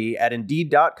visibility at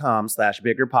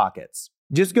Indeed.com/biggerpockets.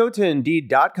 Just go to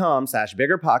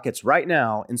Indeed.com/biggerpockets right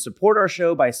now and support our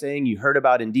show by saying you heard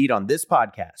about Indeed on this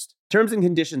podcast. Terms and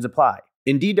conditions apply.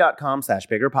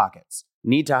 Indeed.com/biggerpockets.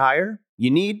 Need to hire? You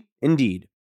need Indeed.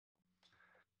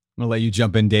 I'm gonna let you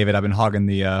jump in, David. I've been hogging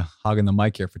the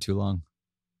mic here for too long.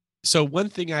 So one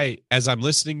thing as I'm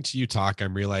listening to you talk,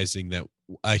 I'm realizing that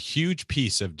a huge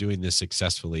piece of doing this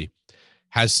successfully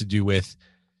has to do with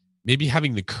maybe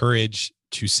having the courage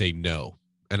to say no.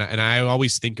 And I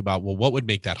always think about, well, what would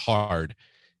make that hard?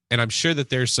 And I'm sure that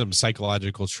there's some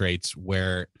psychological traits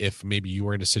where if maybe you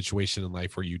were in a situation in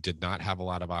life where you did not have a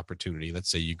lot of opportunity, let's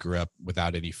say you grew up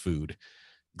without any food,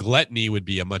 gluttony would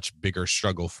be a much bigger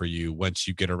struggle for you once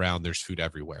you get around there's food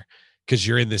everywhere, because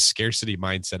you're in this scarcity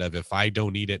mindset of, if I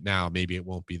don't eat it now, maybe it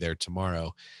won't be there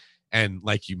tomorrow. And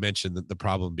like you mentioned, that the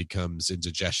problem becomes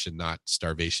indigestion, not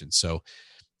starvation. So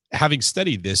having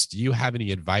studied this, do you have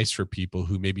any advice for people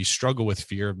who maybe struggle with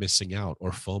fear of missing out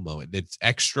or FOMO? It's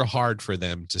extra hard for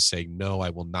them to say, no, I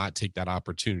will not take that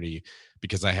opportunity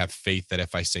because I have faith that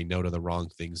if I say no to the wrong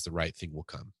things, the right thing will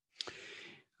come.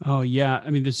 Oh yeah. I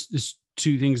mean, there's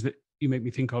two things that you make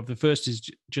me think of. The first is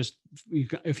just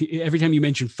every time you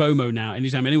mention FOMO now,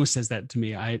 anytime anyone says that to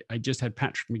me, I just had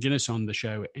Patrick McGinnis on the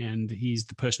show, and he's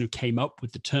the person who came up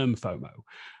with the term FOMO.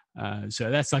 So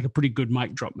that's like a pretty good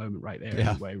mic drop moment right there.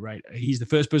 Yeah. Anyway, right? He's the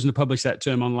first person to publish that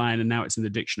term online, and now it's in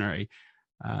the dictionary.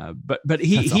 But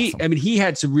he awesome. I mean, he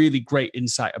had some really great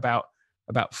insight about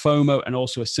FOMO, and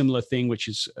also a similar thing, which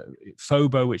is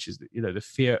FOBO, which is the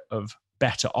fear of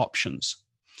better options,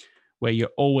 where you're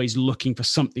always looking for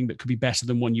something that could be better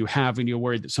than one you have, and you're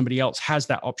worried that somebody else has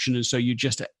that option, and so you're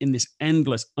just in this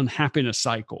endless unhappiness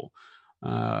cycle.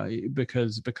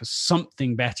 Because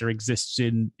something better exists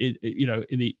in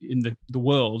the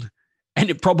world, and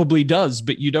it probably does,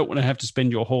 but you don't want to have to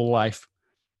spend your whole life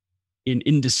in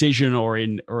indecision or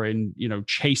in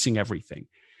chasing everything.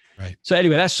 Right. So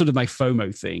anyway, that's sort of my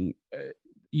FOMO thing.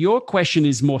 Your question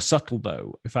is more subtle,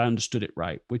 though, if I understood it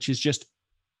right, which is just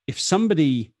if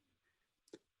somebody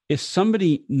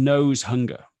knows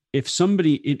hunger, if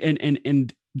somebody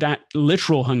and that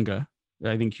literal hunger,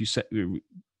 I think you said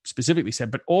specifically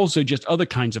said, but also just other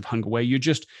kinds of hunger where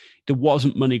there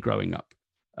wasn't money growing up.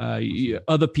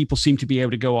 Other people seem to be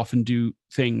able to go off and do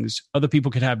things. Other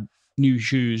people could have new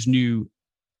shoes, new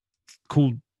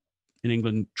cool, in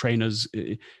England, trainers.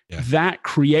 That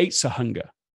creates a hunger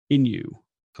in you.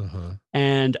 Uh-huh.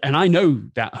 And I know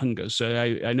that hunger. So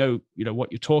I know,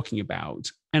 what you're talking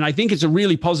about. And I think it's a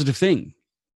really positive thing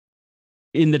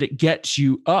in that it gets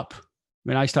you up.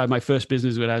 When I started my first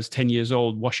business when I was 10 years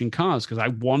old, washing cars, because I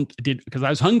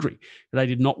was hungry, but I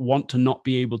did not want to not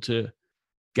be able to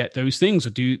get those things or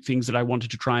do things that I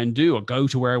wanted to try and do or go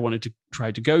to where I wanted to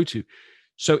try to go to.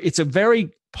 So it's a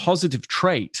very positive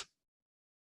trait,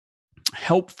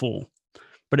 helpful,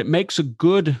 but it makes a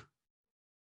good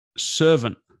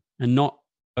servant and not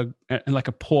like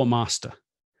a poor master.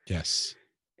 Yes.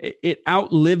 It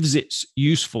outlives its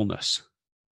usefulness.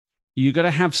 You got to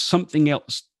have something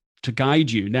else to guide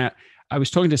you. Now, I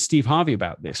was talking to Steve Harvey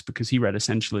about this because he read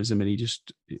Essentialism and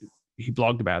he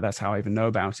blogged about it. That's how I even know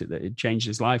about it, that it changed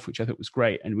his life, which I thought was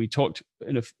great. And we talked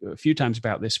a few times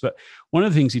about this. But one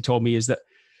of the things he told me is that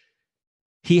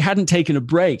he hadn't taken a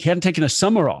break. He hadn't taken a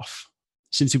summer off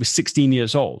since he was 16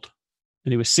 years old.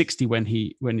 And he was 60 when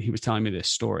he was telling me this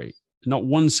story. Not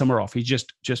one summer off. He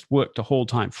just worked the whole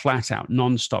time, flat out,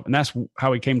 nonstop. And that's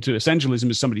how he came to Essentialism,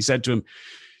 as somebody said to him,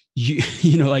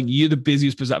 you're the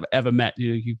busiest person I've ever met.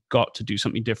 You've got to do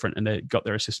something different. And they got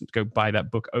their assistant to go buy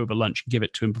that book over lunch, give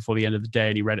it to him before the end of the day.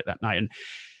 And he read it that night.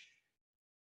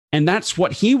 And that's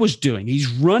what he was doing.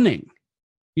 He's running,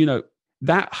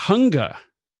 that hunger.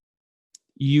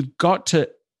 You've got to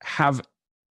have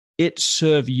it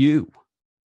serve you.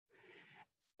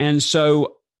 And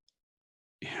so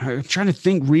I'm trying to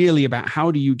think really about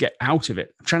how do you get out of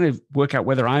it? I'm trying to work out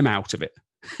whether I'm out of it.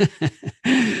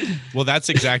 Well, that's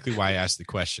exactly why I asked the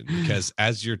question, because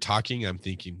as you're talking, I'm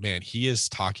thinking, man, he is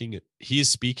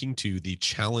speaking to the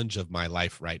challenge of my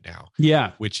life right now.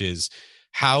 Yeah. Which is,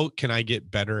 how can I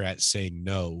get better at saying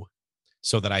no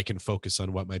so that I can focus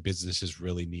on what my businesses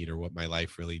really need or what my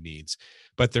life really needs?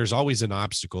 But there's always an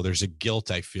obstacle. There's a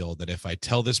guilt I feel that if I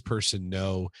tell this person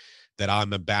no, that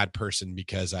I'm a bad person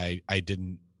because I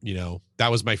didn't,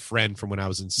 that was my friend from when I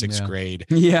was in sixth grade.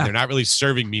 Yeah. They're not really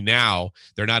serving me now.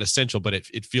 They're not essential, but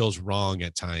it feels wrong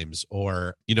at times.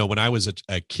 Or, when I was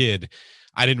a kid,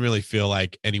 I didn't really feel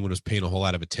like anyone was paying a whole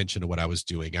lot of attention to what I was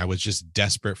doing. I was just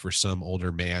desperate for some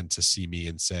older man to see me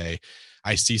and say,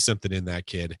 I see something in that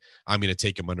kid. I'm going to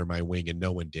take him under my wing. And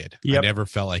no one did. Yep. I never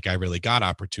felt like I really got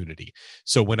opportunity.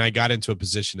 So when I got into a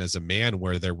position as a man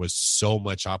where there was so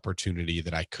much opportunity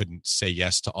that I couldn't say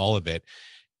yes to all of it,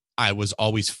 I was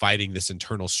always fighting this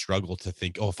internal struggle to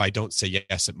think, if I don't say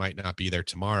yes, it might not be there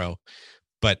tomorrow.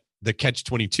 But the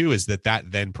catch-22 is that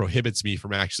then prohibits me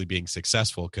from actually being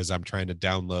successful, because I'm trying to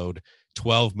download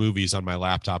 12 movies on my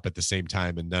laptop at the same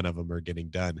time and none of them are getting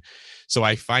done. So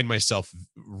I find myself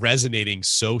resonating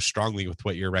so strongly with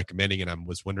what you're recommending. And I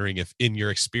was wondering if in your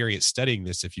experience studying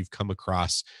this, if you've come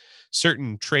across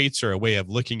certain traits or a way of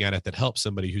looking at it that helps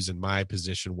somebody who's in my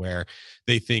position where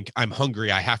they think, I'm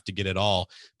hungry, I have to get it all.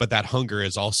 But that hunger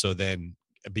is also then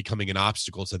becoming an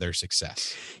obstacle to their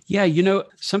success. Yeah.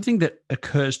 Something that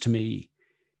occurs to me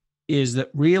is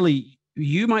that really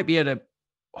you might be able to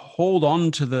hold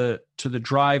on to the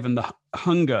drive and the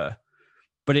hunger,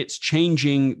 but it's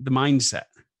changing the mindset.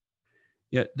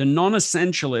 Yeah. The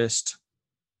non-essentialist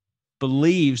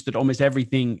believes that almost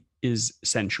everything is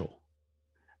essential.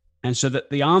 And so that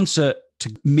the answer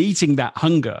to meeting that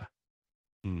hunger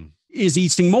is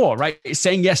eating more, right? It's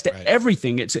saying yes to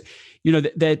everything. It's,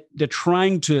 they're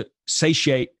trying to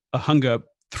satiate a hunger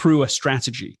through a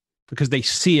strategy because they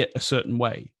see it a certain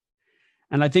way.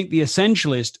 And I think the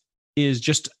essentialist is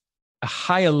just a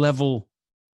higher level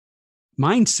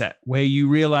mindset where you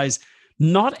realize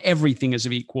not everything is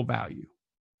of equal value.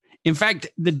 In fact,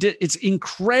 it's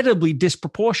incredibly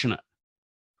disproportionate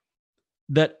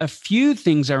that a few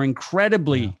things are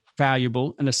incredibly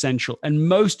valuable and essential, and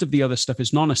most of the other stuff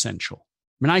is non-essential.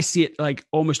 I mean, I see it like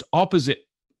almost opposite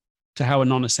to how a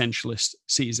non-essentialist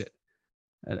sees it.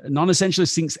 A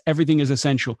non-essentialist thinks everything is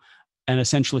essential, and an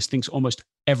essentialist thinks almost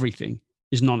everything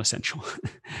is non-essential.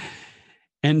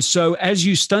 And so as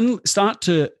you start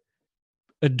to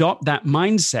adopt that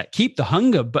mindset, keep the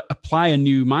hunger, but apply a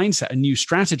new mindset, a new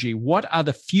strategy, what are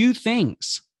the few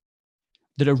things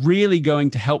that are really going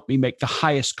to help me make the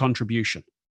highest contribution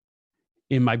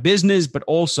in my business, but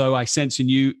also I sense in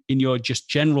you, in your just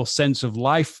general sense of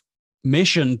life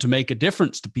mission to make a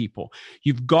difference to people.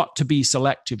 You've got to be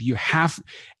selective. You have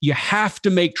to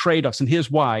make trade-offs. And here's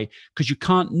why, because you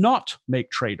can't not make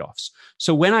trade-offs.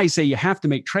 So when I say you have to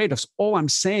make trade-offs, all I'm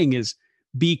saying is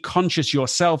be conscious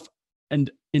yourself and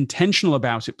intentional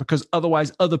about it, because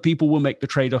otherwise other people will make the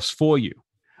trade-offs for you.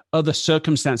 Other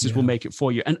circumstances will make it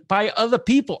for you. And by other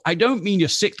people, I don't mean your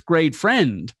sixth grade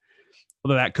friend,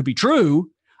 although that could be true.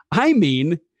 I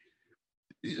mean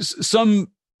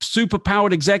some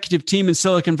superpowered executive team in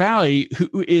Silicon Valley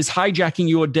who is hijacking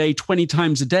your day 20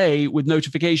 times a day with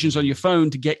notifications on your phone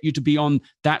to get you to be on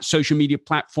that social media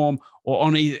platform or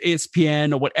on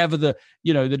ESPN or whatever the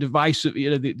device,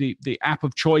 the app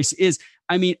of choice is.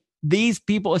 I mean, these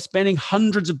people are spending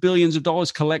hundreds of billions of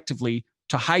dollars collectively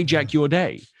to hijack your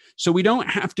day. So we don't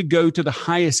have to go to the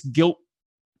highest guilt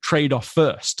trade-off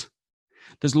first.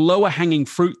 There's lower hanging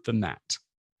fruit than that.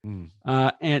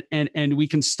 And we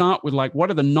can start with like,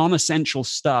 what are the non-essential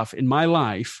stuff in my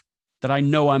life that I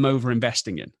know I'm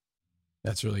over-investing in?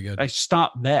 That's really good. I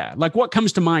start there. Like, what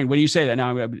comes to mind when you say that?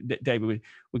 Now, David,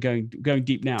 we're going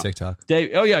deep now. TikTok.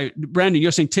 Oh yeah, Brandon,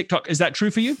 you're saying TikTok. Is that true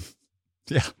for you?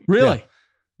 Yeah. Really? Yeah.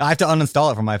 I have to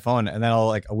uninstall it from my phone, and then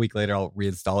I'll a week later I'll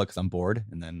reinstall it because I'm bored,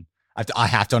 and then I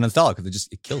have to uninstall it because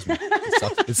it kills me.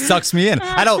 It sucks me in.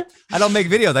 I don't make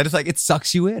videos. I just it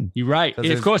sucks you in. You're right.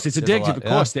 Of course, it's addictive. Of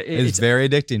course, it's very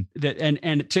addicting.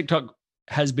 And TikTok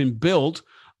has been built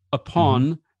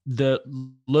upon the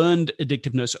learned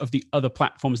addictiveness of the other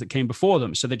platforms that came before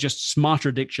them. So they're just smarter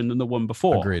addiction than the one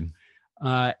before. Agreed.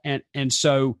 And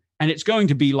it's going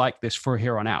to be like this for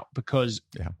here on out because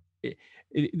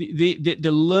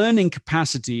the learning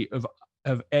capacity of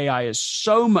AI is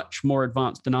so much more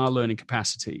advanced than our learning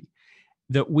capacity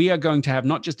that we are going to have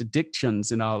not just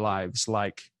addictions in our lives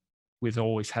like with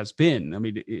always has been. I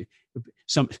mean,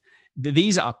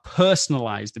 these are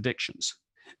personalized addictions.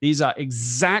 These are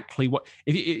exactly what,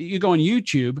 if you go on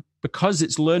YouTube, because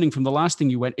it's learning from the last thing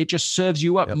you went, it just serves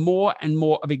you up more and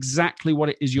more of exactly what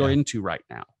it is you're into right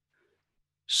now.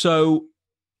 So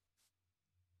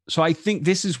I think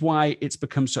this is why it's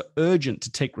become so urgent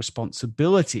to take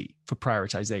responsibility for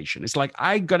prioritization. It's like,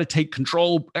 I got to take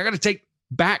control. I got to take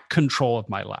back control of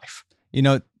my life.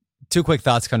 Two quick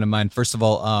thoughts come to mind. First of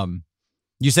all,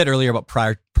 you said earlier about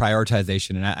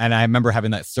prioritization, and I remember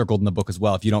having that circled in the book as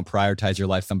well. If you don't prioritize your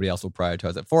life, somebody else will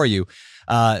prioritize it for you.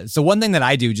 So one thing that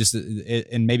I do,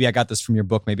 and maybe I got this from your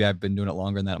book, maybe I've been doing it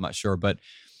longer than that, I'm not sure, but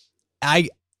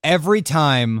every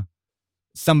time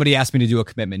somebody asked me to do a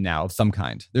commitment now of some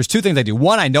kind, there's two things I do.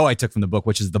 One, I know I took from the book,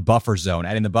 which is the buffer zone,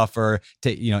 adding the buffer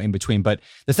to, in between. But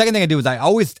the second thing I do is I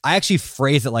actually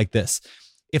phrase it like this.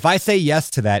 If I say yes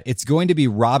to that, it's going to be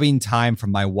robbing time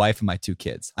from my wife and my two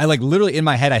kids. I literally in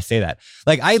my head, I say that.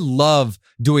 I love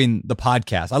doing the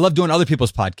podcast. I love doing other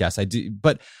people's podcasts. I do,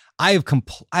 but I've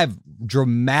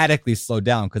dramatically slowed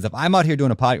down because if I'm out here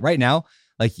doing a podcast right now,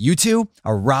 you two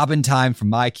are robbing time from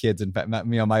my kids and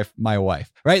my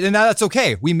wife, right? And now that's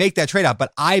okay. We make that trade-off,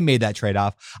 but I made that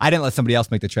trade-off. I didn't let somebody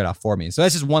else make the trade-off for me. So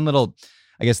that's just one little,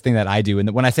 thing that I do. And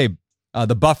when I say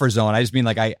the buffer zone, I just mean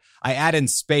I add in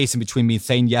space in between me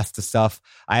saying yes to stuff.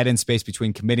 I add in space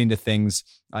between committing to things.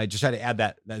 I just try to add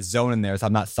that zone in there so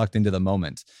I'm not sucked into the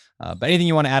moment. But anything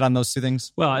you want to add on those two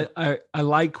things? Well, I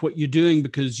like what you're doing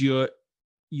because you're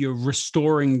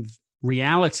restoring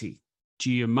reality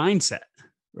to your mindset.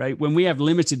 Right? When we have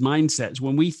limited mindsets,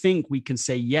 when we think we can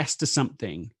say yes to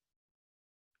something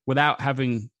without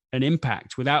having an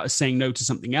impact, without us saying no to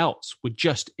something else, we're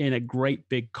just in a great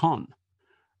big con.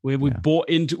 We've bought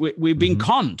into it. We've been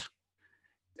conned.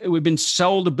 We've been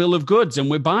sold a bill of goods and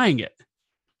we're buying it.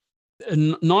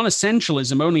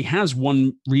 Non-essentialism only has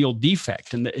one real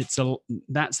defect, and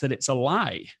that's that it's a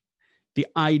lie. The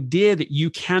idea that you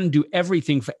can do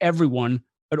everything for everyone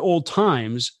at all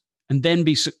times and then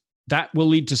that will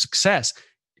lead to success.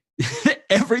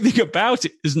 Everything about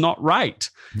it is not right.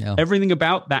 Yeah. Everything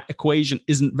about that equation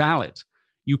isn't valid.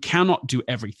 You cannot do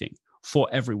everything for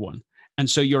everyone. And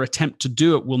so your attempt to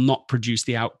do it will not produce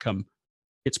the outcome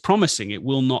it's promising. It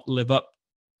will not live up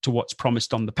to what's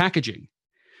promised on the packaging.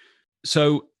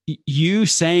 So you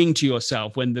saying to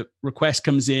yourself when the request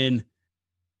comes in,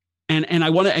 and I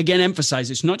want to again emphasize,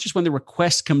 it's not just when the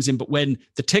request comes in, but when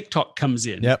the TikTok comes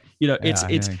in. Yep.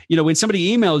 It's when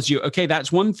somebody emails you, okay, that's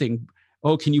one thing.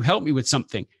 Oh, can you help me with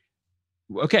something?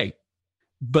 Okay.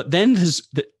 But then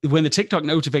when the TikTok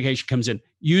notification comes in,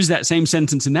 use that same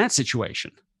sentence in that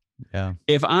situation. Yeah.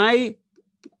 If I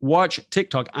watch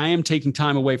TikTok, I am taking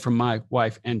time away from my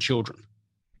wife and children,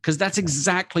 because that's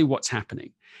exactly what's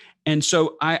happening. And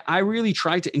so I really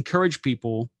try to encourage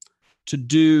people to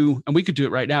do, and we could do it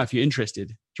right now if you're interested.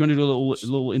 Do you want to do a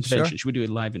little intervention? Sure. Should we do a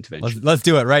live intervention? Let's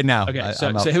do it right now. Okay,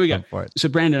 so here we go. So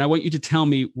Brandon, I want you to tell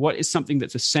me what is something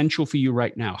that's essential for you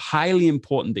right now, highly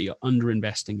important that you're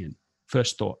underinvesting in.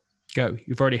 First thought. Go.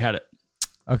 You've already had it.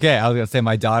 Okay, I was going to say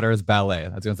my daughter is ballet. I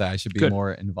was going to say I should be Good.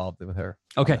 more involved with her.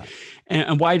 Okay.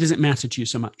 And why does it matter to you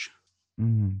so much?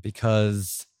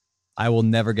 Because I will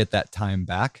never get that time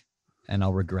back, and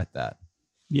I'll regret that.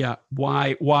 Yeah.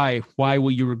 Why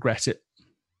will you regret it?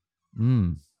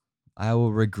 I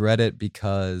will regret it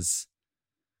because,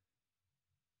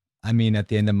 I mean, at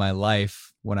the end of my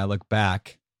life, when I look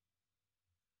back,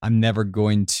 I'm never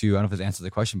going to, I don't know if this answers the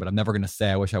question, but I'm never going to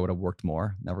say I wish I would have worked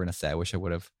more. Never going to say I wish I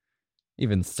would have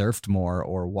even surfed more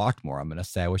or walked more. I'm going to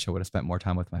say I wish I would have spent more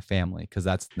time with my family, because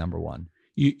that's number one.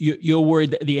 You're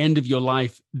worried that at the end of your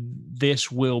life, this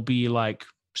will be like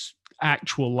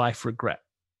actual life regret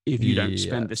if you don't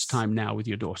spend this time now with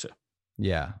your daughter.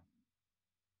 Yeah.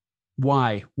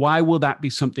 Why? Why will that be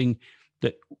something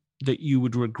that you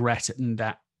would regret in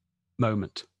that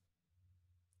moment?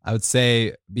 I would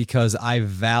say because I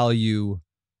value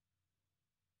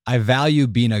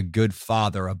being a good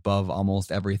father above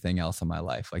almost everything else in my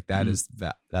life. Like that's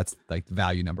like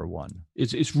value number one.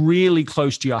 It's really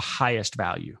close to your highest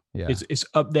value. Yeah. It's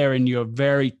up there in your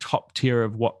very top tier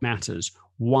of what matters.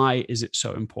 Why is it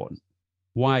so important?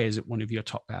 Why is it one of your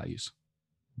top values?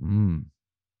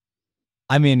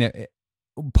 I mean,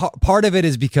 part of it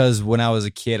is because when I was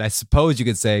a kid, I suppose you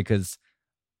could say, because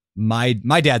my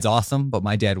dad's awesome, but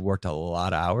my dad worked a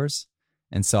lot of hours.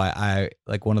 And so I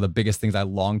like, one of the biggest things I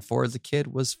longed for as a kid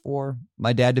was for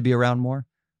my dad to be around more,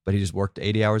 but he just worked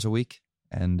 80 hours a week.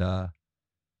 And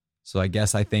so I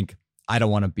guess I think I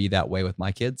don't want to be that way with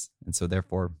my kids. And so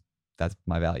therefore that's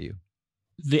my value.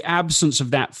 The absence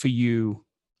of that for you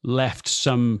left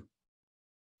some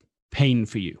pain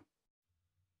for you.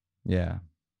 Yeah.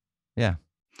 Yeah.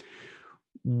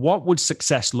 What would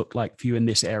success look like for you in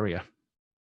this area?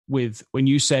 When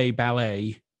you say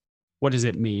ballet, what does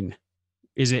it mean?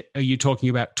 Are you talking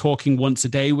about talking once a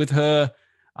day with her,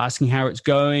 asking how it's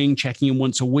going, checking in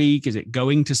once a week? Is it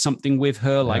going to something with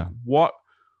her? Like, what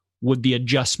would the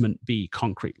adjustment be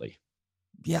concretely?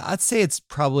 Yeah, I'd say it's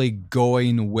probably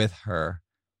going with her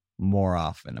more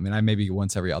often. I mean, I maybe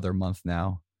once every other month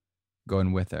now,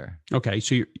 going with her. Okay,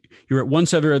 so you're at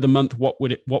once every other month. What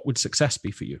would success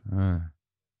be for you?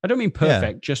 I don't mean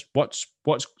perfect. Just what's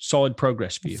solid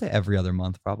progress for you? I'd say every other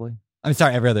month, probably. I'm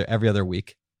sorry, every other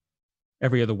week.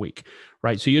 Every other week,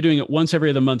 right? So you're doing it once every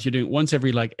other month. You're doing it once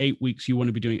every like 8 weeks. You want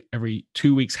to be doing it every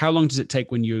 2 weeks. How long does it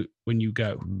take when you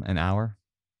go? An hour.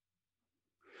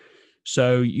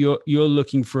 So you're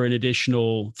looking for an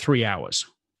additional 3 hours.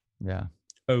 Yeah.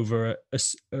 Over a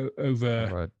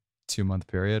 2-month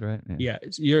period, right? Yeah.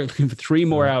 You're looking for 3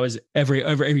 more hours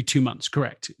every 2 months.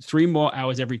 Correct. 3 more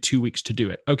hours every 2 weeks to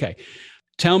do it. Okay.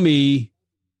 Tell me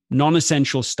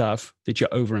non-essential stuff that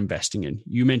you're over investing in.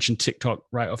 You mentioned TikTok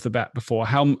right off the bat before.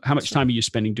 How much time are you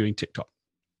spending doing TikTok?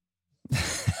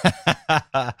 The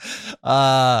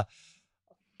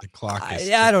clock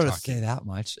is I don't say that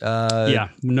much.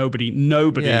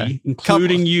 Nobody,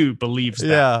 including you, believes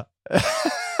that. Yeah.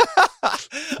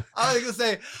 I was gonna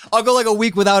say I'll go like a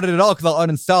week without it at all because I'll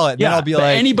uninstall it. Then I'll be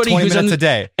like anybody 20 minutes a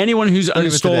day. Anyone who's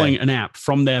uninstalling an app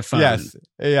from their phone,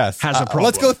 yes, has a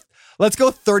problem. Let's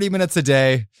go 30 minutes a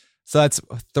day. So that's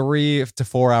 3 to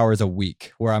 4 hours a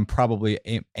week where I'm probably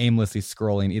aimlessly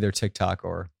scrolling either TikTok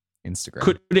or Instagram.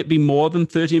 Could it be more than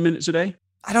 30 minutes a day?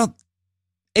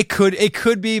 It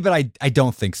could be, but I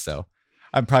don't think so.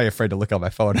 I'm probably afraid to look on my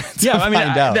phone. Yeah, I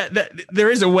mean, there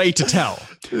is a way to tell.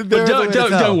 But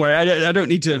don't worry. I don't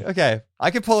need to. Okay,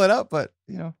 I can pull it up, but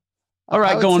All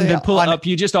right, go on, then pull it up.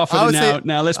 You just offered it now.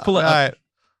 Now let's pull it up. All right,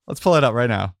 let's pull it up right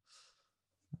now.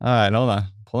 All right, hold on.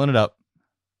 Pulling it up.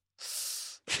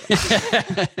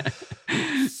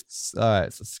 All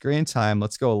right, so screen time.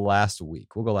 Let's go last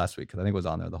week. We'll go last week because I think it was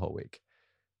on there the whole week.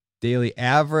 Daily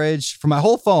average for my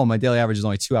whole phone, my daily average is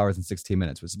only 2 hours and 16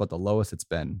 minutes, which is about the lowest it's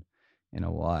been in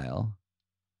a while.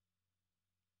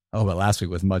 Oh, but last week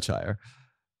was much higher.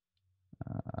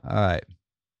 All right.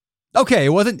 Okay, it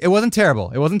wasn't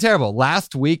terrible. It wasn't terrible.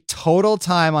 Last week, total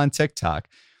time on TikTok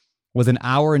was 1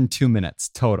 hour and 2 minutes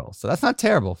total. So that's not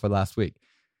terrible for last week.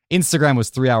 Instagram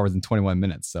was 3 hours and 21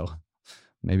 minutes. So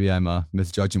maybe I'm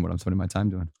misjudging what I'm spending my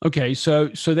time doing. Okay, so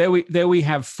there we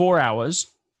have 4 hours.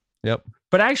 Yep.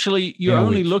 But actually, you're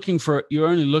only looking for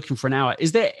an hour.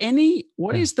 Is there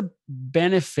what is the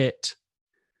benefit?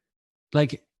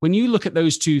 Like when you look at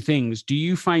those two things, do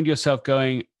you find yourself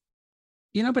going,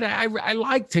 but I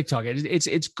like TikTok.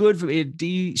 It's good for me. It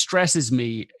de-stresses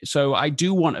me. So I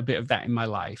do want a bit of that in my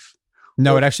life.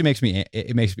 No, it actually makes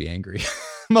me angry.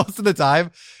 Most of the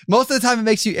time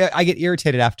I get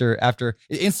irritated after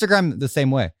Instagram the same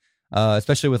way.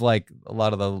 Especially with like a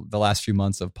lot of the last few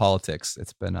months of politics,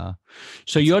 it's been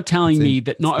so you're telling me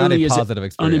that not only is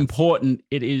it unimportant,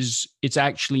 it's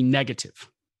actually negative.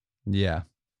 Yeah.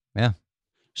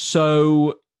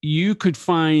 So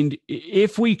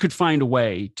if we could find a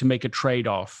way to make a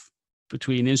trade-off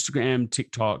between Instagram,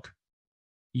 TikTok,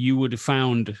 you would have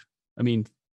found,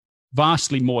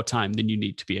 vastly more time than you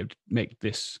need to be able to make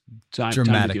this time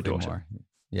with your daughter. More.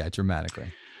 Yeah,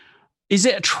 dramatically. Is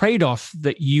it a trade-off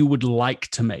that you would like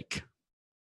to make?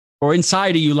 Or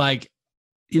inside are you like,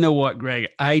 you know what, Greg,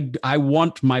 I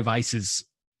want my vices.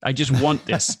 I just want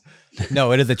this.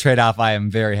 No, it is a trade-off I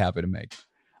am very happy to make.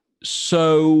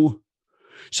 So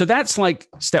that's like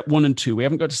step 1 and 2. We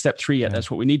haven't got to step 3 yet. Yeah.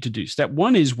 That's what we need to do. Step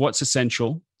 1 is what's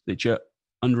essential that you're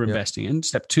underinvesting in.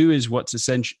 Step 2 is what's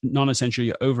essential, non-essential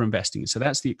you're overinvesting in. So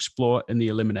that's the explore and the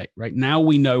eliminate. Right now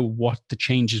we know what the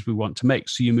changes we want to make.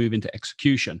 So you move into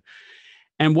execution.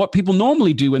 And what people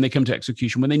normally do when they come to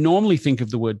execution, when they normally think of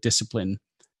the word discipline,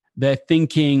 they're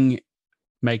thinking,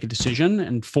 make a decision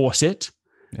and force it.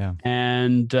 Yeah.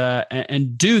 And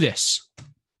do this.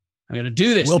 I'm going to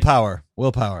do this. Willpower.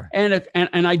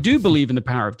 And I do believe in the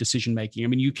power of decision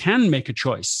making. You can make a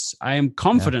choice. I am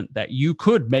confident that you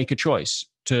could make a choice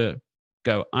to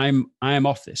go, I am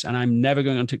off this and I'm never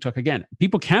going on TikTok again.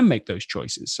 People can make those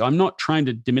choices. So I'm not trying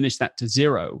to diminish that to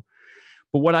zero.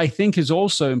 But what I think is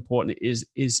also important is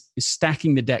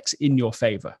stacking the decks in your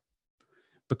favor.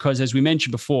 Because as we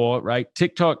mentioned before, right,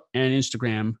 TikTok and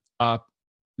Instagram are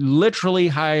literally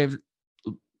have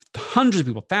hundreds of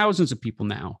people, thousands of people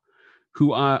now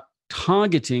who are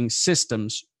targeting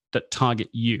systems that target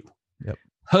you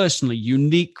personally,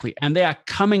 uniquely, and they are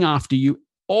coming after you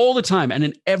all the time and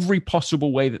in every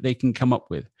possible way that they can come up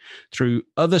with through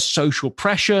other social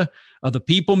pressure. Other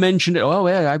people mentioned it. Oh,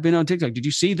 yeah, I've been on TikTok. Did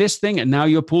you see this thing? And now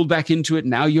you're pulled back into it.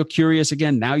 Now you're curious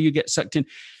again. Now you get sucked in.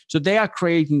 So they are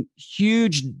creating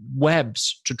huge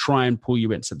webs to try and pull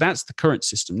you in. So that's the current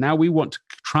system. Now we want to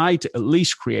try to at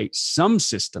least create some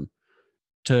system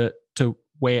to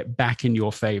weigh it back in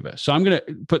your favor. So I'm going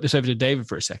to put this over to David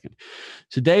for a second.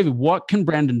 So David, what can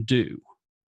Brandon do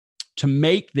to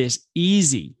make this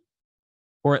easy,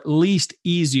 or at least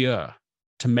easier,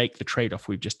 to make the trade-off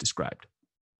we've just described?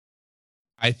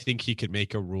 I think he could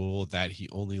make a rule that he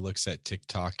only looks at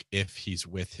TikTok if he's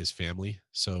with his family.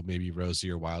 So maybe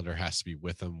Rosie or Wilder has to be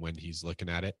with him when he's looking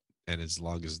at it. And as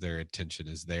long as their attention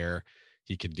is there,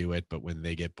 he can do it. But when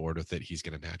they get bored with it, he's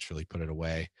going to naturally put it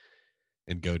away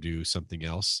and go do something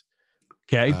else.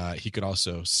 Okay. He could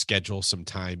also schedule some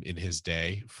time in his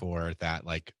day for that,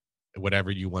 like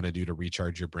whatever you want to do to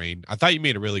recharge your brain. I thought you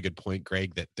made a really good point,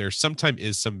 Greg, that there sometimes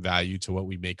is some value to what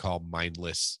we may call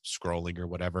mindless scrolling or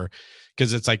whatever,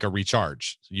 because it's like a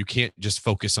recharge. You can't just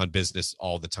focus on business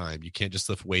all the time. You can't just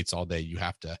lift weights all day. You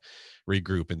have to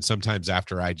regroup. And sometimes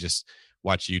after I just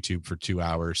watch YouTube for 2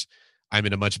 hours, I'm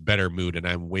in a much better mood and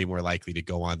I'm way more likely to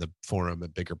go on the forum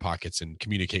at Bigger Pockets and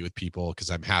communicate with people because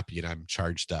I'm happy and I'm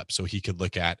charged up. So he could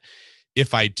look at,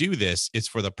 if I do this, it's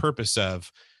for the purpose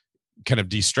of kind of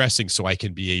de-stressing so I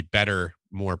can be a better,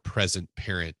 more present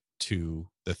parent to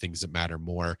the things that matter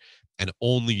more, and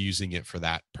only using it for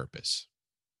that purpose.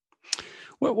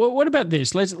 What about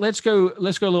this? Let's go a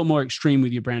little more extreme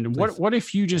with you, Brandon. What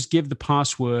if you just give the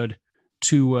password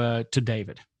to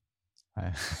David?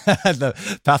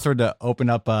 The password to open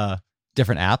up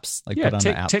different apps, like put on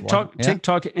the app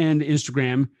TikTok and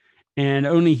Instagram, and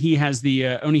only he has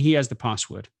the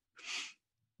password.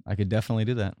 I could definitely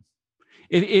do that.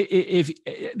 if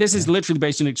this is literally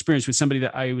based on experience with somebody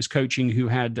that I was coaching who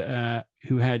had, I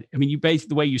mean, you based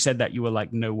the way you said that, you were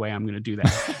like, no way I'm going to do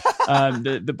that.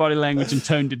 The body language and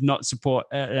tone did not support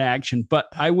an action, but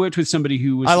I worked with somebody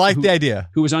who was, the idea,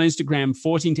 who was on Instagram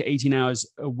 14 to 18 hours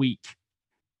a week.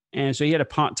 And so he had a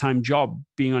part-time job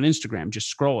being on Instagram,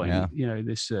 just scrolling,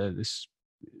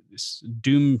 this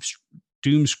doom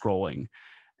scrolling.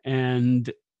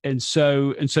 And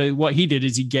so what he did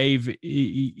is he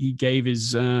gave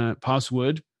his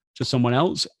password to someone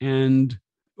else, and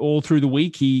all through the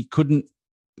week he couldn't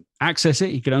access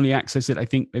it. He could only access it, I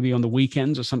think, maybe on the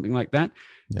weekends or something like that.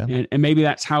 Yeah. And maybe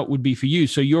that's how it would be for you.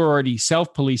 So you're already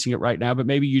self-policing it right now, but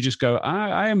maybe you just go,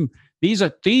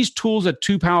 these tools are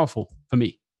too powerful for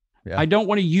me. Yeah. I don't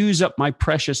want to use up my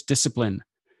precious discipline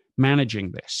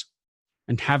managing this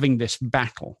and having this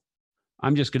battle.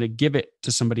 I'm just going to give it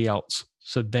to somebody else.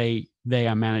 So they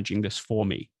are managing this for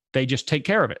me. They just take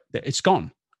care of it. It's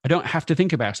gone. I don't have to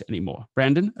think about it anymore.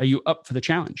 Brandon, are you up for the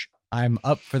challenge? I'm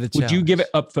up for the challenge. Would you give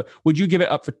it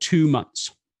up for 2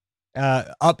 months?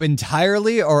 Up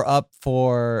entirely or up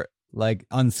for like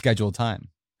unscheduled time?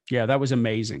 Yeah, that was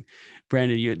amazing.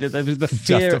 Brandon, the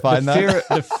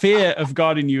fear of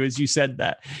God in you as you said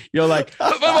that. You're like,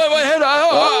 hold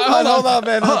on,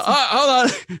 man. Hold on.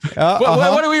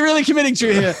 What are we really committing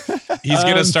to here? He's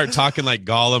going to start talking like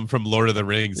Gollum from Lord of the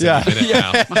Rings. Yeah.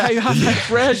 Now. My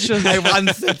precious.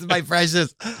 My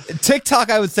precious. TikTok,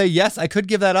 I would say, yes, I could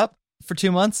give that up for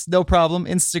 2 months. No problem.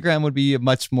 Instagram would be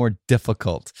much more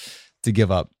difficult to give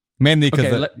up. Mainly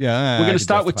because we're going to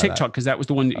start with TikTok because that was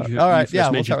the one that you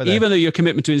first mentioned. Even though your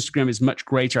commitment to Instagram is much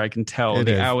greater, I can tell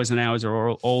the hours and hours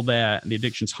are all there and the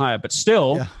addiction's higher. But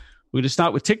still, we're going to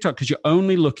start with TikTok because you're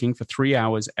only looking for 3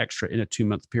 hours extra in a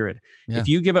 2-month period. Yeah. If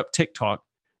you give up TikTok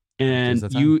and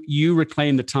you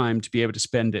reclaim the time to be able to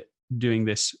spend it doing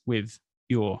this with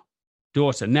your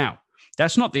daughter. Now,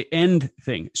 that's not the end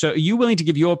thing. So are you willing to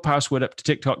give your password up to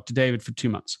TikTok to David for 2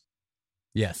 months?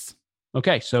 Yes.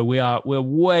 Okay, so we're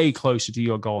way closer to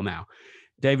your goal now.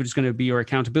 David is going to be your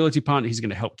accountability partner. He's going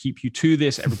to help keep you to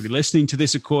this. Everybody listening to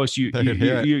this, of course, you've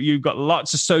got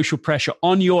lots of social pressure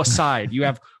on your side. You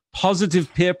have positive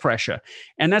peer pressure.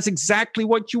 And that's exactly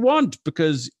what you want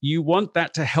because you want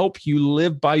that to help you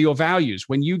live by your values.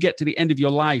 When you get to the end of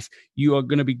your life, you are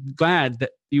going to be glad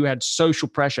that you had social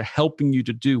pressure helping you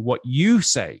to do what you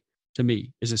say to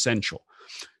me is essential.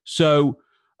 So,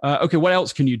 okay, what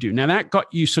else can you do? Now that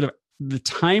got you sort of the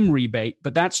time rebate,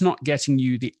 but that's not getting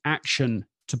you the action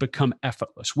to become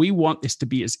effortless. We want this to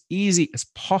be as easy as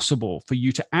possible for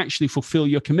you to actually fulfill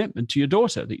your commitment to your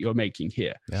daughter that you're making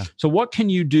here. Yeah. So what can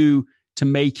you do to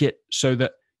make it so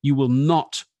that you will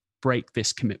not break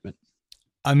this commitment?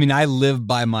 I mean, I live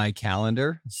by my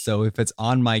calendar. So if it's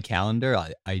on my calendar,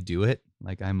 I do it.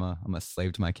 Like I'm a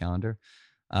slave to my calendar.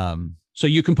 So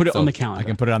you can put it on the calendar. I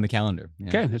can put it on the calendar. Yeah.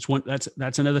 Okay,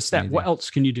 that's another step. Amazing. What else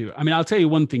can you do? I mean, I'll tell you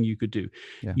one thing you could do.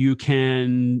 Yeah. You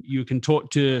can talk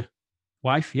to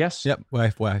wife, yes? Yep,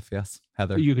 wife, yes.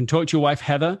 Heather. You can talk to your wife,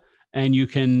 Heather, and you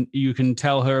can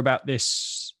tell her about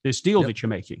this deal that you're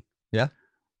making. Yeah.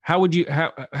 How would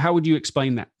you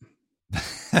explain that?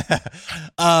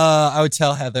 I would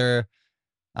tell Heather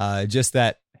just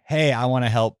that, hey, I want to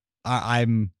help.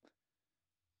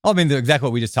 Exactly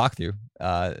what we just talked through.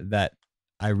 That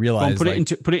I realized. Put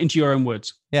it into your own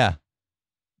words. Yeah.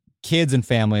 Kids and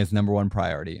family is number one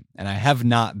priority. And I have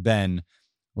not been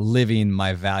living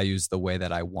my values the way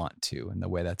that I want to and the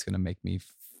way that's going to make me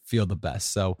feel the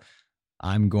best. So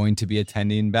I'm going to be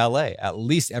attending ballet at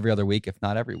least every other week, if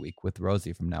not every week, with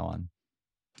Rosie from now on.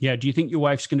 Yeah. Do you think your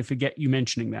wife's going to forget you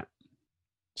mentioning that?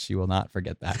 She will not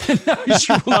forget that. No,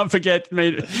 she will not forget.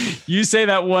 You say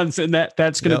that once, and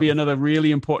that's going to be another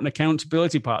really important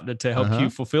accountability partner to help you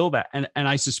fulfill that. And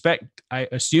I suspect,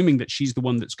 assuming that she's the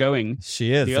one that's going.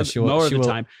 She is. More of the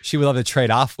time. She will have to trade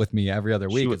off with me every other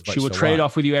week. She will trade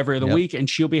off with you every other week, and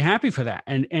she'll be happy for that.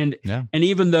 And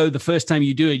even though the first time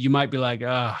you do it, you might be like,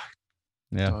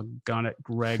 doggone it,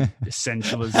 Greg,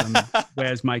 essentialism.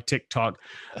 Where's my TikTok?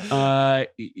 I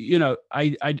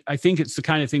think it's the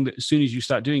kind of thing that as soon as you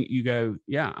start doing it, you go,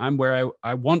 yeah, I'm where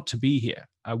I want to be here.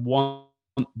 I want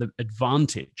the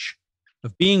advantage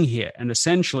of being here. And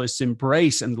essentialists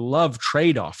embrace and love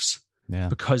trade-offs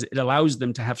because it allows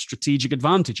them to have strategic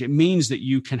advantage. It means that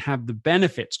you can have the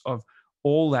benefits of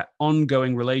all that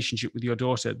ongoing relationship with your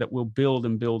daughter that will build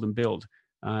and build and build.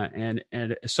 And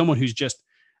as someone who's just,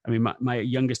 my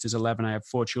youngest is 11. I have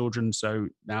 4 children. So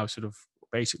now sort of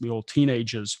basically all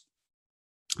teenagers.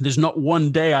 There's not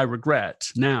one day I regret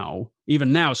now,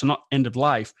 even now, so not end of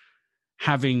life,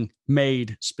 having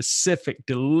made specific,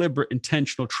 deliberate,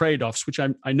 intentional trade-offs, which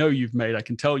I know you've made, I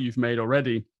can tell you've made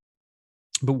already.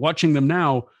 But watching them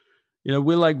now,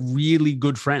 we're like really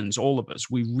good friends, all of us.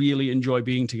 We really enjoy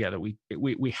being together. We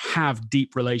have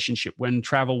deep relationship. When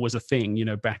travel was a thing,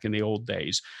 back in the old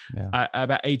days,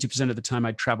 about 80% of the time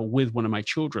I'd travel with one of my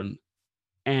children.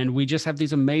 And we just have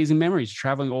these amazing memories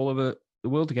traveling all over the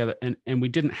world together. And we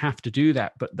didn't have to do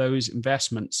that. But those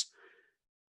investments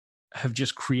have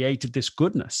just created this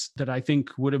goodness that I think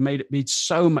would have made it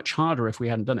so much harder if we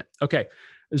hadn't done it. Okay.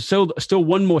 Still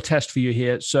one more test for you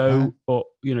here. So,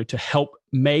 to help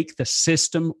make the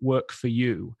system work for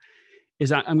you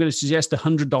is I'm going to suggest a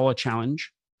 $100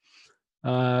 challenge,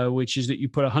 which is that you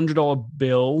put a $100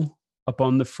 bill up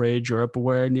on the fridge or up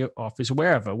where in your office or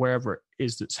wherever it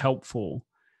is that's helpful,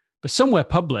 but somewhere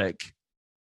public.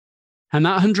 And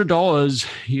that $100,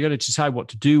 you got to decide what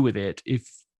to do with it.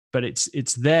 But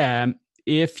it's there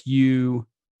if you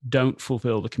don't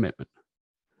fulfill the commitment.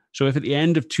 So if at the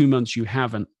end of 2 months you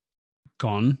haven't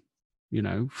gone,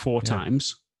 4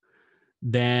 times,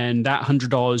 then that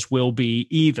 $100 will be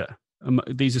either.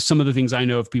 These are some of the things I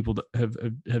know of people that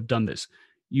have done this.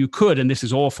 You could, and this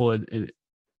is awful, but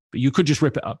you could just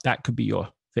rip it up. That could be your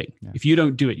thing. Yeah. If you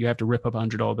don't do it, you have to rip up a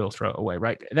 $100 bill, throw it away,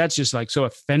 right? That's just like so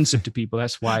offensive to people.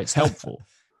 That's why it's helpful.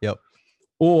 Yep.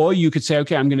 Or you could say,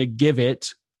 okay, I'm going to give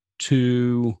it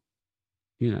to,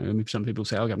 some people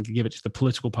say, okay, I'm going to give it to the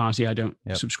political party I don't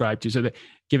subscribe to. So they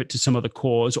give it to some other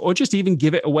cause, or just even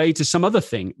give it away to some other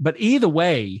thing. But either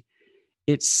way,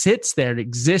 it sits there, it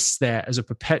exists there as a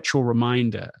perpetual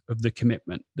reminder of the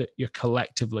commitment that you're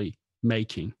collectively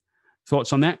making.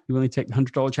 Thoughts on that? You willing to take the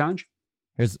 $100 challenge?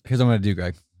 Here's what I'm going to do,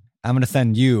 Greg. I'm going to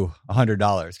send you $100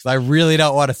 because I really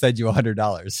don't want to send you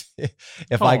 $100.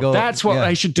 I go, that's what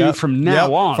I should do from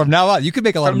now on. From now on, you could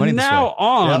make a lot of money. From now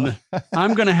on,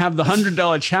 I'm going to have the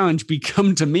 $100 challenge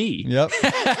become to me. Yep,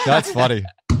 that's funny.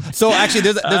 So actually,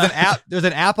 there's an app. There's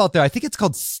an app out there. I think it's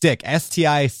called Stick.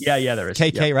 STI. Yeah, there is.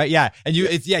 KK, right? Yeah, and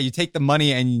you take the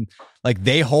money and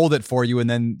they hold it for you, and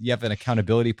then you have an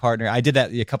accountability partner. I did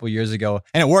that a couple of years ago,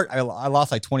 and it worked. I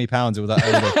lost like 20 pounds. It was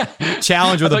a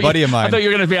challenge with a buddy of mine. I thought you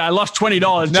were going to be. I lost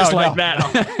 $20 like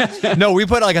that. No, we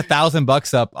put like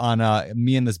 $1,000 up on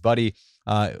me and this buddy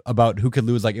about who could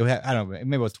lose. Like I don't know,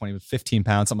 maybe it was 15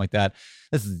 pounds, something like that.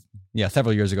 This is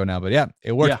several years ago now, but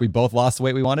it worked. Yeah. We both lost the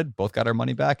weight we wanted, both got our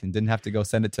money back, and didn't have to go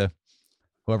send it to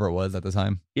whoever it was at the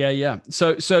time. Yeah.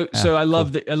 So I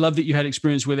love that. I love that you had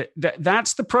experience with it.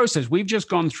 That's the process we've just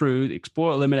gone through.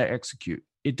 Explore, eliminate, execute.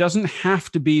 It doesn't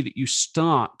have to be that you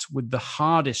start with the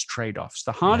hardest trade-offs.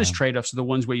 The hardest trade-offs are the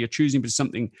ones where you're choosing between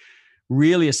something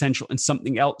really essential and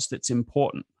something else that's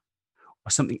important,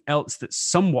 or something else that's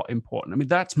somewhat important. I mean,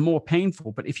 that's more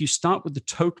painful. But if you start with the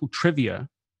total trivia,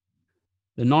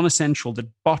 the non-essential, the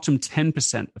bottom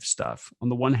 10% of stuff on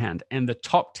the one hand, and the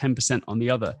top 10% on the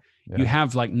other, you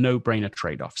have like no-brainer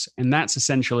trade-offs. And that's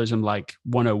essentialism like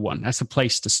 101. That's a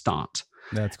place to start.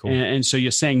 That's cool. And so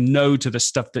you're saying no to the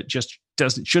stuff that just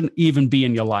shouldn't even be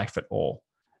in your life at all.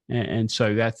 And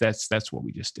so that's what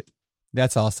we just did.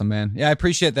 That's awesome, man. Yeah, I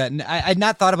appreciate that. And I had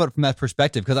not thought about it from that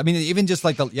perspective, because I mean, even just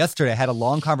like yesterday, I had a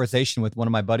long conversation with one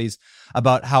of my buddies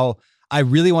about how I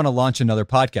really want to launch another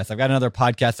podcast. I've got another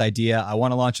podcast idea. I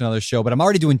want to launch another show, but I'm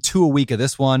already doing 2 a week of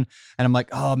this one. And I'm like,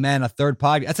 oh man, a third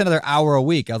podcast, that's another hour a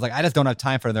week. I was like, I just don't have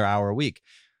time for another hour a week.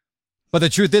 But the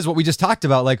truth is what we just talked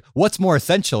about, like what's more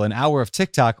essential, an hour of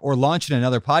TikTok or launching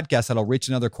another podcast that'll reach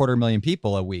another 250,000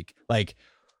 people a week? Like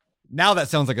now that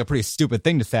sounds like a pretty stupid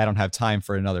thing to say. I don't have time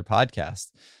for another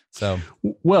podcast. So,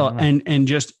 well, and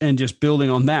just building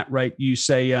on that, right? You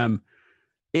say,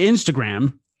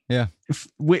 Instagram, yeah.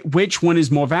 Which one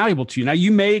is more valuable to you? Now, you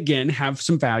may, again, have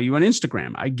some value on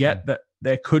Instagram. I get that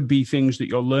there could be things that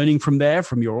you're learning from there,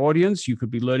 from your audience. You could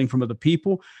be learning from other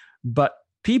people. But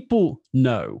people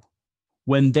know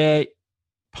when they're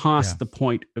past the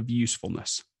point of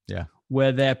usefulness,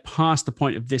 where they're past the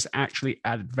point of this actually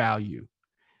added value.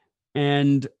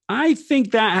 And I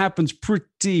think that happens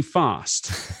pretty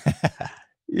fast.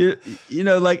 I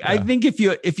think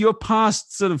if you're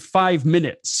past sort of 5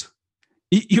 minutes,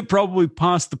 you're probably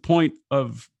past the point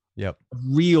of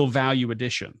real value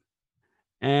addition.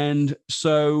 And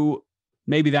so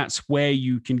maybe that's where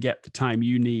you can get the time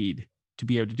you need to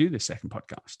be able to do this second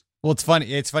podcast. Well, it's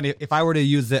funny. If I were to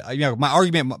use it, my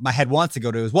argument my head wants to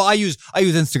go to is, well, I use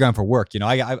Instagram for work.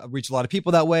 I reach a lot of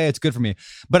people that way. It's good for me.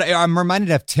 But I'm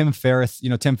reminded of Tim Ferriss,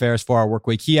 Tim Ferriss, 4 Hour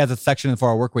Workweek. He has a section in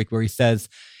 4 Hour Workweek where he says,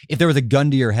 if there was a gun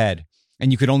to your head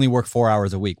and you could only work 4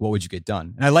 hours a week, what would you get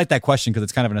done? And I like that question because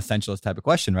it's kind of an essentialist type of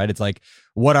question, right? It's like,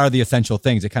 what are the essential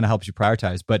things? It kind of helps you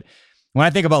prioritize. But When I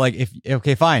think about like,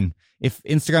 okay, fine. If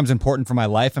Instagram's important for my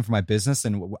life and for my business,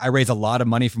 and I raise a lot of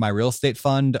money for my real estate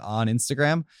fund on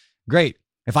Instagram, great.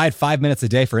 If I had 5 minutes a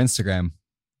day for Instagram,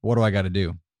 what do I got to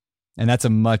do? And that's a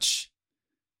much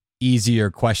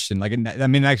easier question. Like, I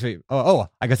mean, actually,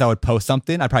 I guess I would post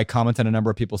something. I'd probably comment on a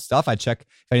number of people's stuff. I'd check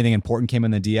if anything important came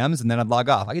in the DMs, and then I'd log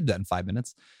off. I could do that in 5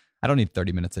 minutes. I don't need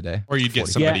 30 minutes a day. Or you'd get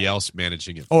somebody else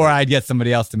managing it. Or I'd get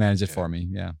somebody else to manage it for me.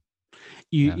 Yeah.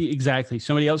 Exactly.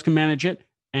 Somebody else can manage it.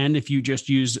 And if you just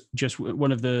use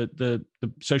one of the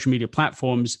social media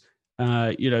platforms,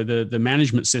 the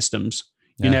management systems,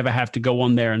 you never have to go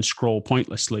on there and scroll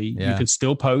pointlessly. Yeah. You can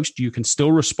still post, you can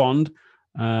still respond.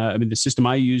 The system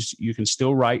I use, you can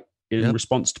still write in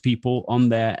response to people on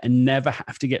there and never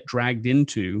have to get dragged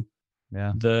into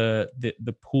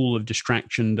the pool of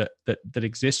distraction that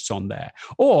exists on there.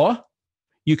 Or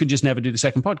you can just never do the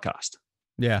second podcast.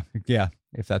 Yeah.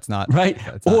 If that's not right.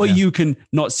 You can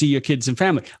not see your kids and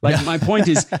family. Like my point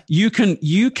is you can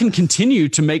continue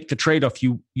to make the trade-off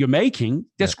you're making.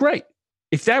 That's great.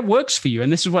 If that works for you.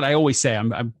 And this is what I always say,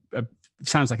 it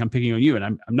sounds like I'm picking on you, and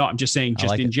I'm not. I'm just saying,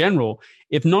 just in general,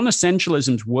 if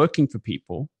non-essentialism is working for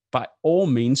people, by all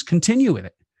means, continue with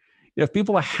it. If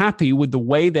people are happy with the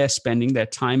way they're spending their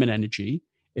time and energy,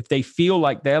 if they feel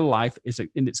like their life is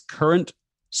in its current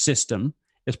system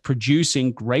is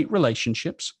producing great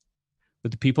relationships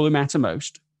with the people who matter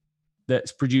most,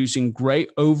 that's producing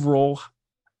great overall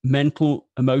mental,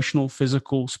 emotional,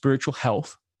 physical, spiritual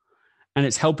health, and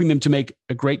it's helping them to make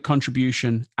a great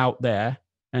contribution out there,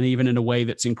 and even in a way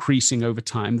that's increasing over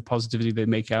time, the positivity they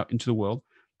make out into the world,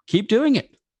 keep doing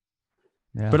it.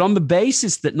 Yeah. But on the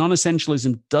basis that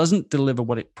non-essentialism doesn't deliver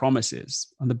what it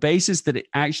promises, on the basis that it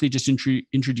actually just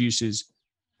introduces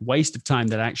waste of time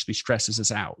that actually stresses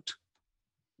us out,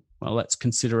 well, let's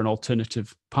consider an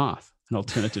alternative path, an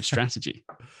alternative strategy.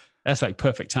 That's like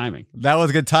perfect timing. That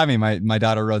was good timing. My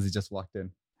daughter Rosie just walked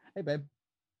in. Hey, babe.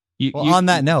 On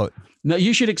that note. No,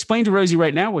 you should explain to Rosie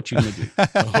right now what you're going to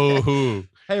do.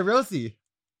 Hey, Rosie.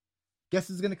 Guess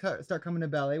who's going to start coming to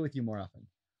ballet with you more often?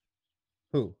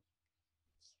 Who?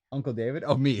 Uncle David?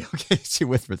 Oh, me. Okay, she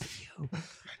whispers.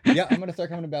 Yeah, I'm going to start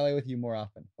coming to ballet with you more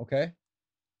often. Okay?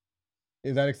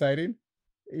 Is that exciting?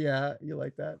 Yeah, you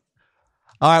like that?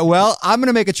 All right, well, I'm going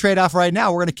to make a trade-off right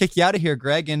now. We're going to kick you out of here,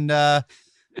 Greg, and I'm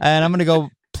going to go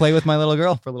play with my little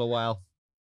girl for a little while.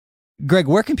 Greg,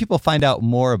 where can people find out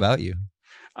more about you?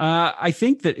 I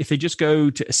think that if they just go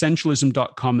to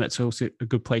essentialism.com, that's also a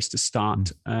good place to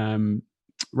start.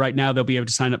 Right now, they'll be able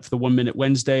to sign up for the 1 Minute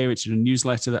Wednesday, which is a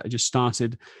newsletter that I just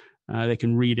started. They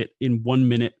can read it in 1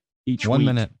 minute each week. 1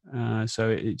 minute.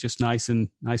 So it's just nice and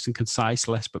concise,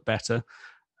 less but better.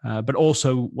 But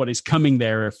also what is coming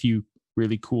there are a few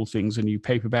really cool things, a new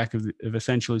paperback of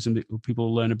Essentialism that people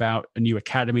will learn about, a new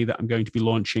academy that I'm going to be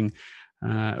launching.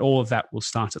 All of that will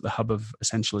start at the hub of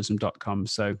essentialism.com.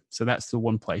 So that's the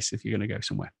one place if you're going to go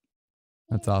somewhere.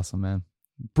 That's awesome, man.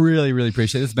 Really, really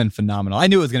appreciate it. This has been phenomenal. I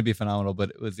knew it was going to be phenomenal, but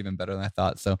it was even better than I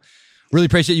thought. So really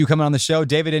appreciate you coming on the show.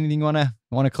 David, anything you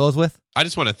want to close with? I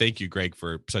just want to thank you, Greg,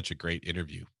 for such a great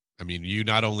interview. I mean, you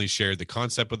not only shared the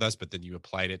concept with us, but then you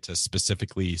applied it to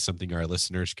specifically something our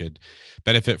listeners could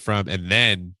benefit from. And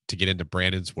then to get into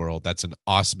Brandon's world, that's an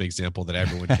awesome example that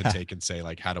everyone can take and say,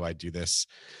 like, how do I do this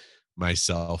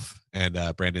myself? And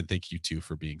Brandon, thank you too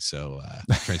for being so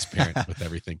transparent with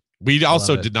everything. We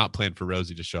also did not plan for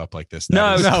Rosie to show up like this.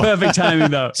 No, it's perfect timing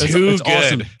though. It's good.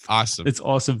 Awesome. Awesome. It's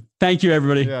awesome. Thank you,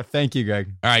 everybody. Yeah, thank you,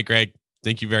 Greg. All right, Greg.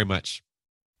 Thank you very much.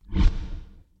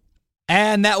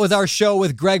 And that was our show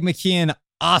with Greg McKeon.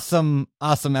 Awesome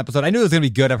episode. I knew it was going to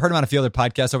be good. I've heard him on a few other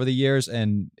podcasts over the years,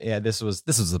 and yeah, this was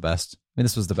the best. I mean,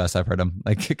 this was the best I've heard him.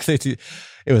 Like, it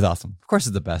was awesome. Of course,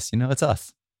 it's the best. You know, it's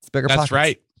us. It's Bigger Pockets. That's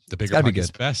right. The Bigger Pockets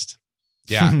is best.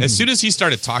 Yeah. As soon as he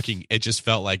started talking, it just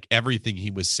felt like everything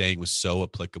he was saying was so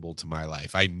applicable to my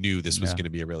life. I knew this was going to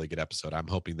be a really good episode. I'm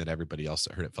hoping that everybody else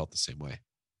that heard it felt the same way.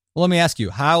 Well, let me ask you,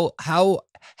 how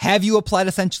have you applied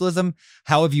essentialism?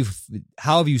 How have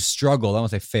you struggled? I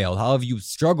won't say failed. How have you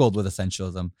struggled with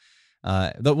essentialism?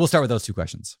 We'll start with those two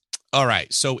questions. All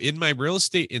right. So in my real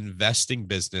estate investing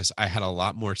business, I had a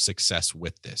lot more success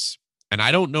with this. And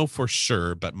I don't know for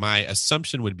sure, but my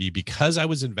assumption would be because I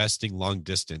was investing long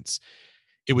distance,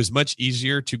 it was much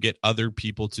easier to get other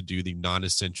people to do the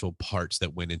non-essential parts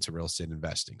that went into real estate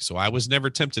investing. So I was never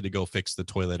tempted to go fix the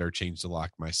toilet or change the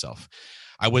lock myself.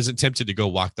 I wasn't tempted to go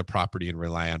walk the property and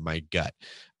rely on my gut.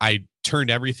 I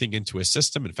turned everything into a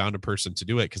system and found a person to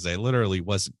do it because I literally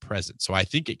wasn't present. So I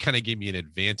think it kind of gave me an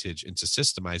advantage into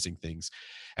systemizing things.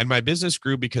 And my business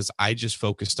grew because I just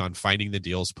focused on finding the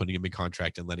deals, putting them in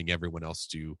contract, and letting everyone else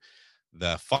do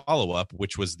the follow-up,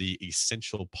 which was the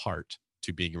essential part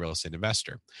to being a real estate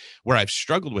investor. Where I've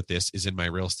struggled with this is in my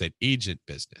real estate agent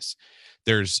business.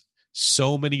 There's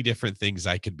so many different things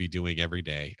I could be doing every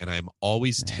day, and I'm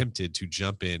always tempted to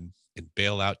jump in and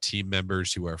bail out team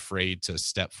members who are afraid to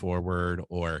step forward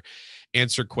or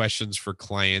answer questions for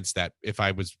clients that if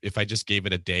I just gave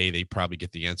it a day, they probably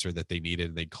get the answer that they needed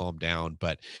and they'd calm down.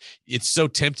 But it's so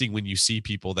tempting when you see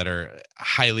people that are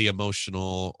highly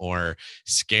emotional or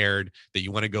scared that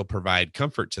you want to go provide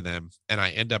comfort to them. And I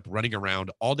end up running around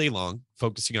all day long,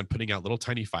 focusing on putting out little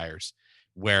tiny fires,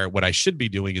 where what I should be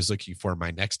doing is looking for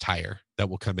my next hire that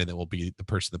will come in that will be the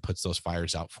person that puts those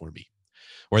fires out for me,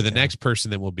 or the next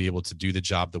person that will be able to do the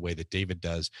job the way that David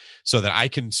does, so that I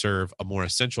can serve a more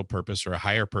essential purpose or a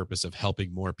higher purpose of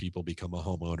helping more people become a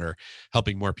homeowner,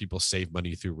 helping more people save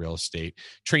money through real estate,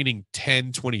 training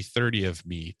 10, 20, 30 of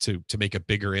me to make a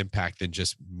bigger impact than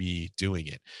just me doing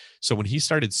it. So when he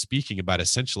started speaking about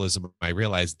essentialism, I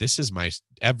realized this is my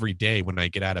every day when I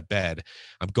get out of bed,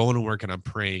 I'm going to work and I'm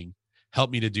praying, help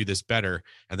me to do this better.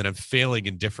 And then I'm failing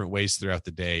in different ways throughout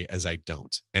the day as I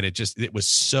don't. And it was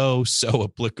so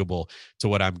applicable to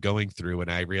what I'm going through. And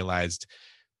I realized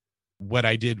what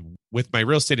I did with my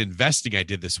real estate investing, I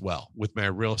did this well. With my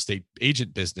real estate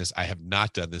agent business, I have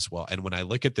not done this well. And when I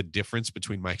look at the difference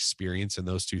between my experience and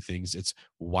those two things, it's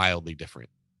wildly different.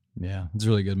 Yeah, it's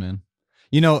really good, man.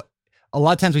 A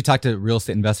lot of times we talk to real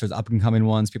estate investors, up and coming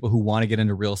ones, people who want to get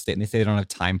into real estate, and they say they don't have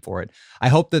time for it. I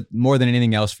hope that more than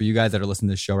anything else for you guys that are listening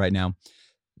to this show right now,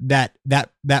 that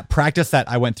practice that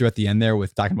I went through at the end there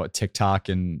with talking about TikTok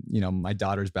and, my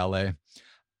daughter's ballet,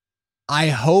 I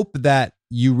hope that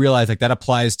you realize like that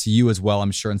applies to you as well.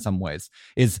 I'm sure in some ways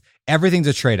is everything's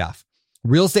a trade-off.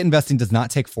 Real estate investing does not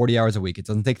take 40 hours a week. It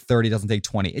doesn't take 30, it doesn't take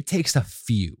 20. It takes a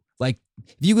few. Like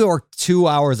if you go work 2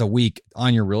 hours a week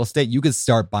on your real estate, you could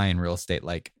start buying real estate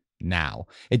like now.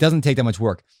 It doesn't take that much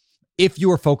work. If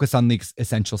you are focused on the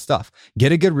essential stuff,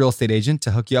 get a good real estate agent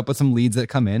to hook you up with some leads that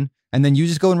come in, and then you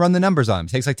just go and run the numbers on them. It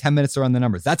takes like 10 minutes to run the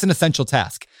numbers. That's an essential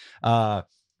task.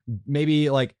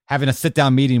 Maybe like having a sit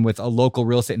down meeting with a local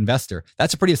real estate investor.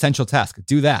 That's a pretty essential task.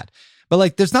 Do that. But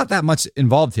like, there's not that much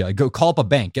involved here. Like, go call up a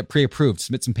bank, get pre-approved,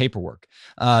 submit some paperwork.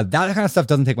 That kind of stuff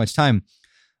doesn't take much time.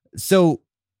 So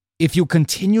if you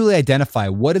continually identify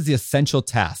what is the essential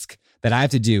task that I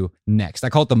have to do next, I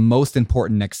call it the most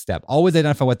important next step. Always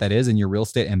identify what that is in your real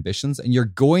estate ambitions, and you're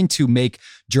going to make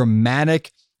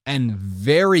dramatic and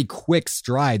very quick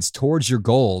strides towards your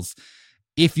goals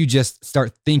if you just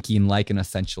start thinking like an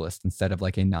essentialist instead of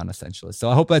like a non-essentialist. So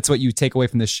I hope that's what you take away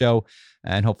from this show,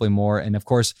 and hopefully more. And of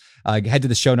course, head to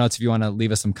the show notes if you want to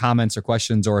leave us some comments or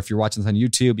questions, or if you're watching this on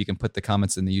YouTube, you can put the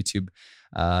comments in the YouTube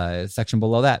section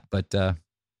below that. But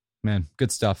man,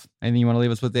 good stuff. Anything you want to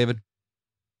leave us with, David?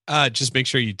 Just make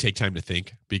sure you take time to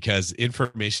think, because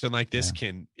information like this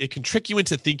can trick you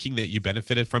into thinking that you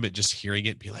benefited from it, just hearing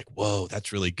it, be like, whoa,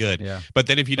 that's really good. Yeah. But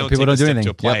then if you don't take a step to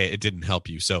apply it, it didn't help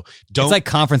you. So don't. It's like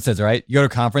conferences, right? You go to a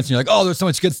conference and you're like, oh, there's so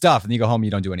much good stuff. And you go home and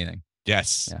you don't do anything.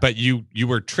 Yes. Yeah. But you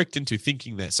were tricked into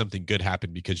thinking that something good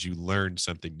happened because you learned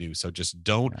something new. So just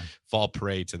don't fall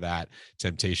prey to that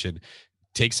temptation.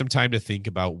 Take some time to think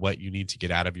about what you need to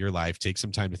get out of your life. Take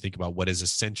some time to think about what is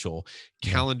essential.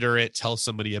 Calendar it, tell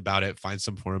somebody about it, find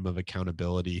some form of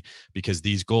accountability, because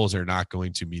these goals are not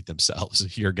going to meet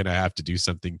themselves. You're going to have to do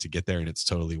something to get there, and it's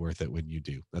totally worth it when you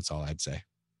do. That's all I'd say.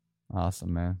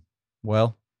 Awesome, man.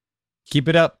 Well, keep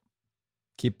it up.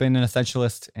 Keep being an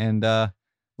essentialist, and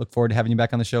look forward to having you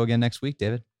back on the show again next week,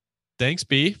 David. Thanks,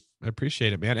 B. I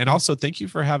appreciate it, man. And also thank you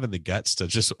for having the guts to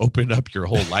just open up your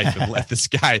whole life and let this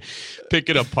guy pick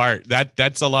it apart.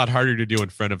 That's a lot harder to do in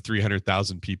front of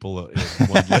 300,000 people in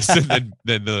one listen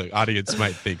than the audience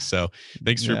might think. So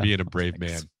thanks for being a brave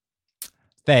man.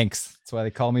 Thanks. That's why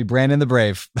they call me Brandon the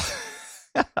Brave.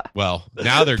 Well,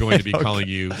 now they're going to be calling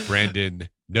you Brandon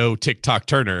No TikTok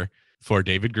Turner for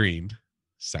David Green,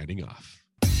 signing off.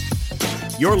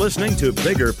 You're listening to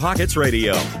Bigger Pockets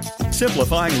Radio,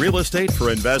 simplifying real estate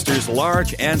for investors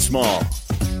large and small.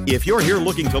 If you're here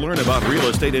looking to learn about real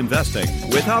estate investing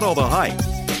without all the hype,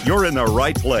 you're in the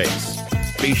right place.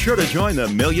 Be sure to join the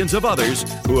millions of others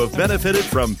who have benefited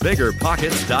from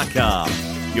BiggerPockets.com,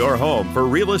 your home for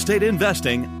real estate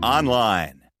investing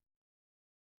online.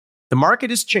 The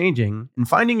market is changing, and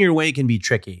finding your way can be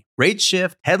tricky. Rates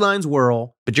shift, headlines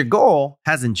whirl, but your goal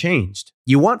hasn't changed.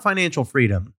 You want financial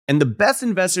freedom, and the best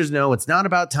investors know it's not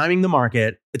about timing the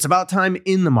market, it's about time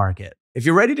in the market. If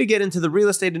you're ready to get into the real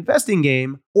estate investing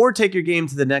game or take your game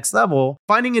to the next level,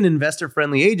 finding an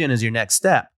investor-friendly agent is your next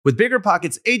step. With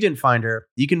BiggerPockets Agent Finder,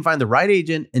 you can find the right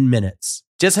agent in minutes.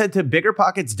 Just head to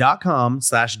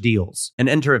biggerpockets.com/deals and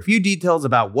enter a few details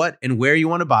about what and where you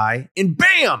want to buy, and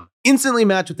bam! Instantly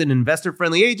match with an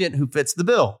investor-friendly agent who fits the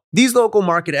bill. These local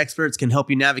market experts can help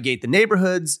you navigate the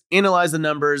neighborhoods, analyze the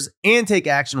numbers, and take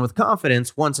action with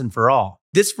confidence once and for all.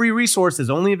 This free resource is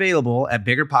only available at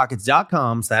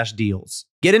biggerpockets.com/deals.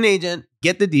 Get an agent,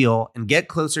 get the deal, and get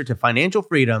closer to financial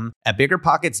freedom at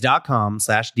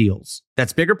biggerpockets.com/deals.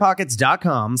 That's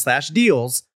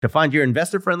biggerpockets.com/deals to find your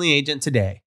investor-friendly agent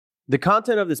today. The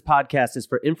content of this podcast is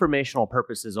for informational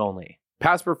purposes only.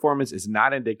 Past performance is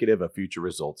not indicative of future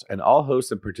results, and all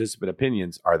host and participant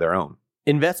opinions are their own.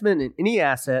 Investment in any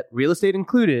asset, real estate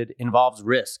included, involves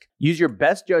risk. Use your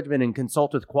best judgment and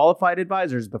consult with qualified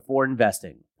advisors before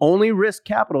investing. Only risk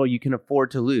capital you can afford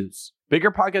to lose.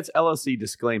 Bigger Pockets LLC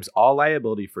disclaims all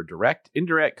liability for direct,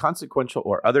 indirect, consequential,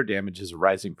 or other damages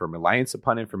arising from reliance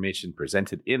upon information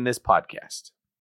presented in this podcast.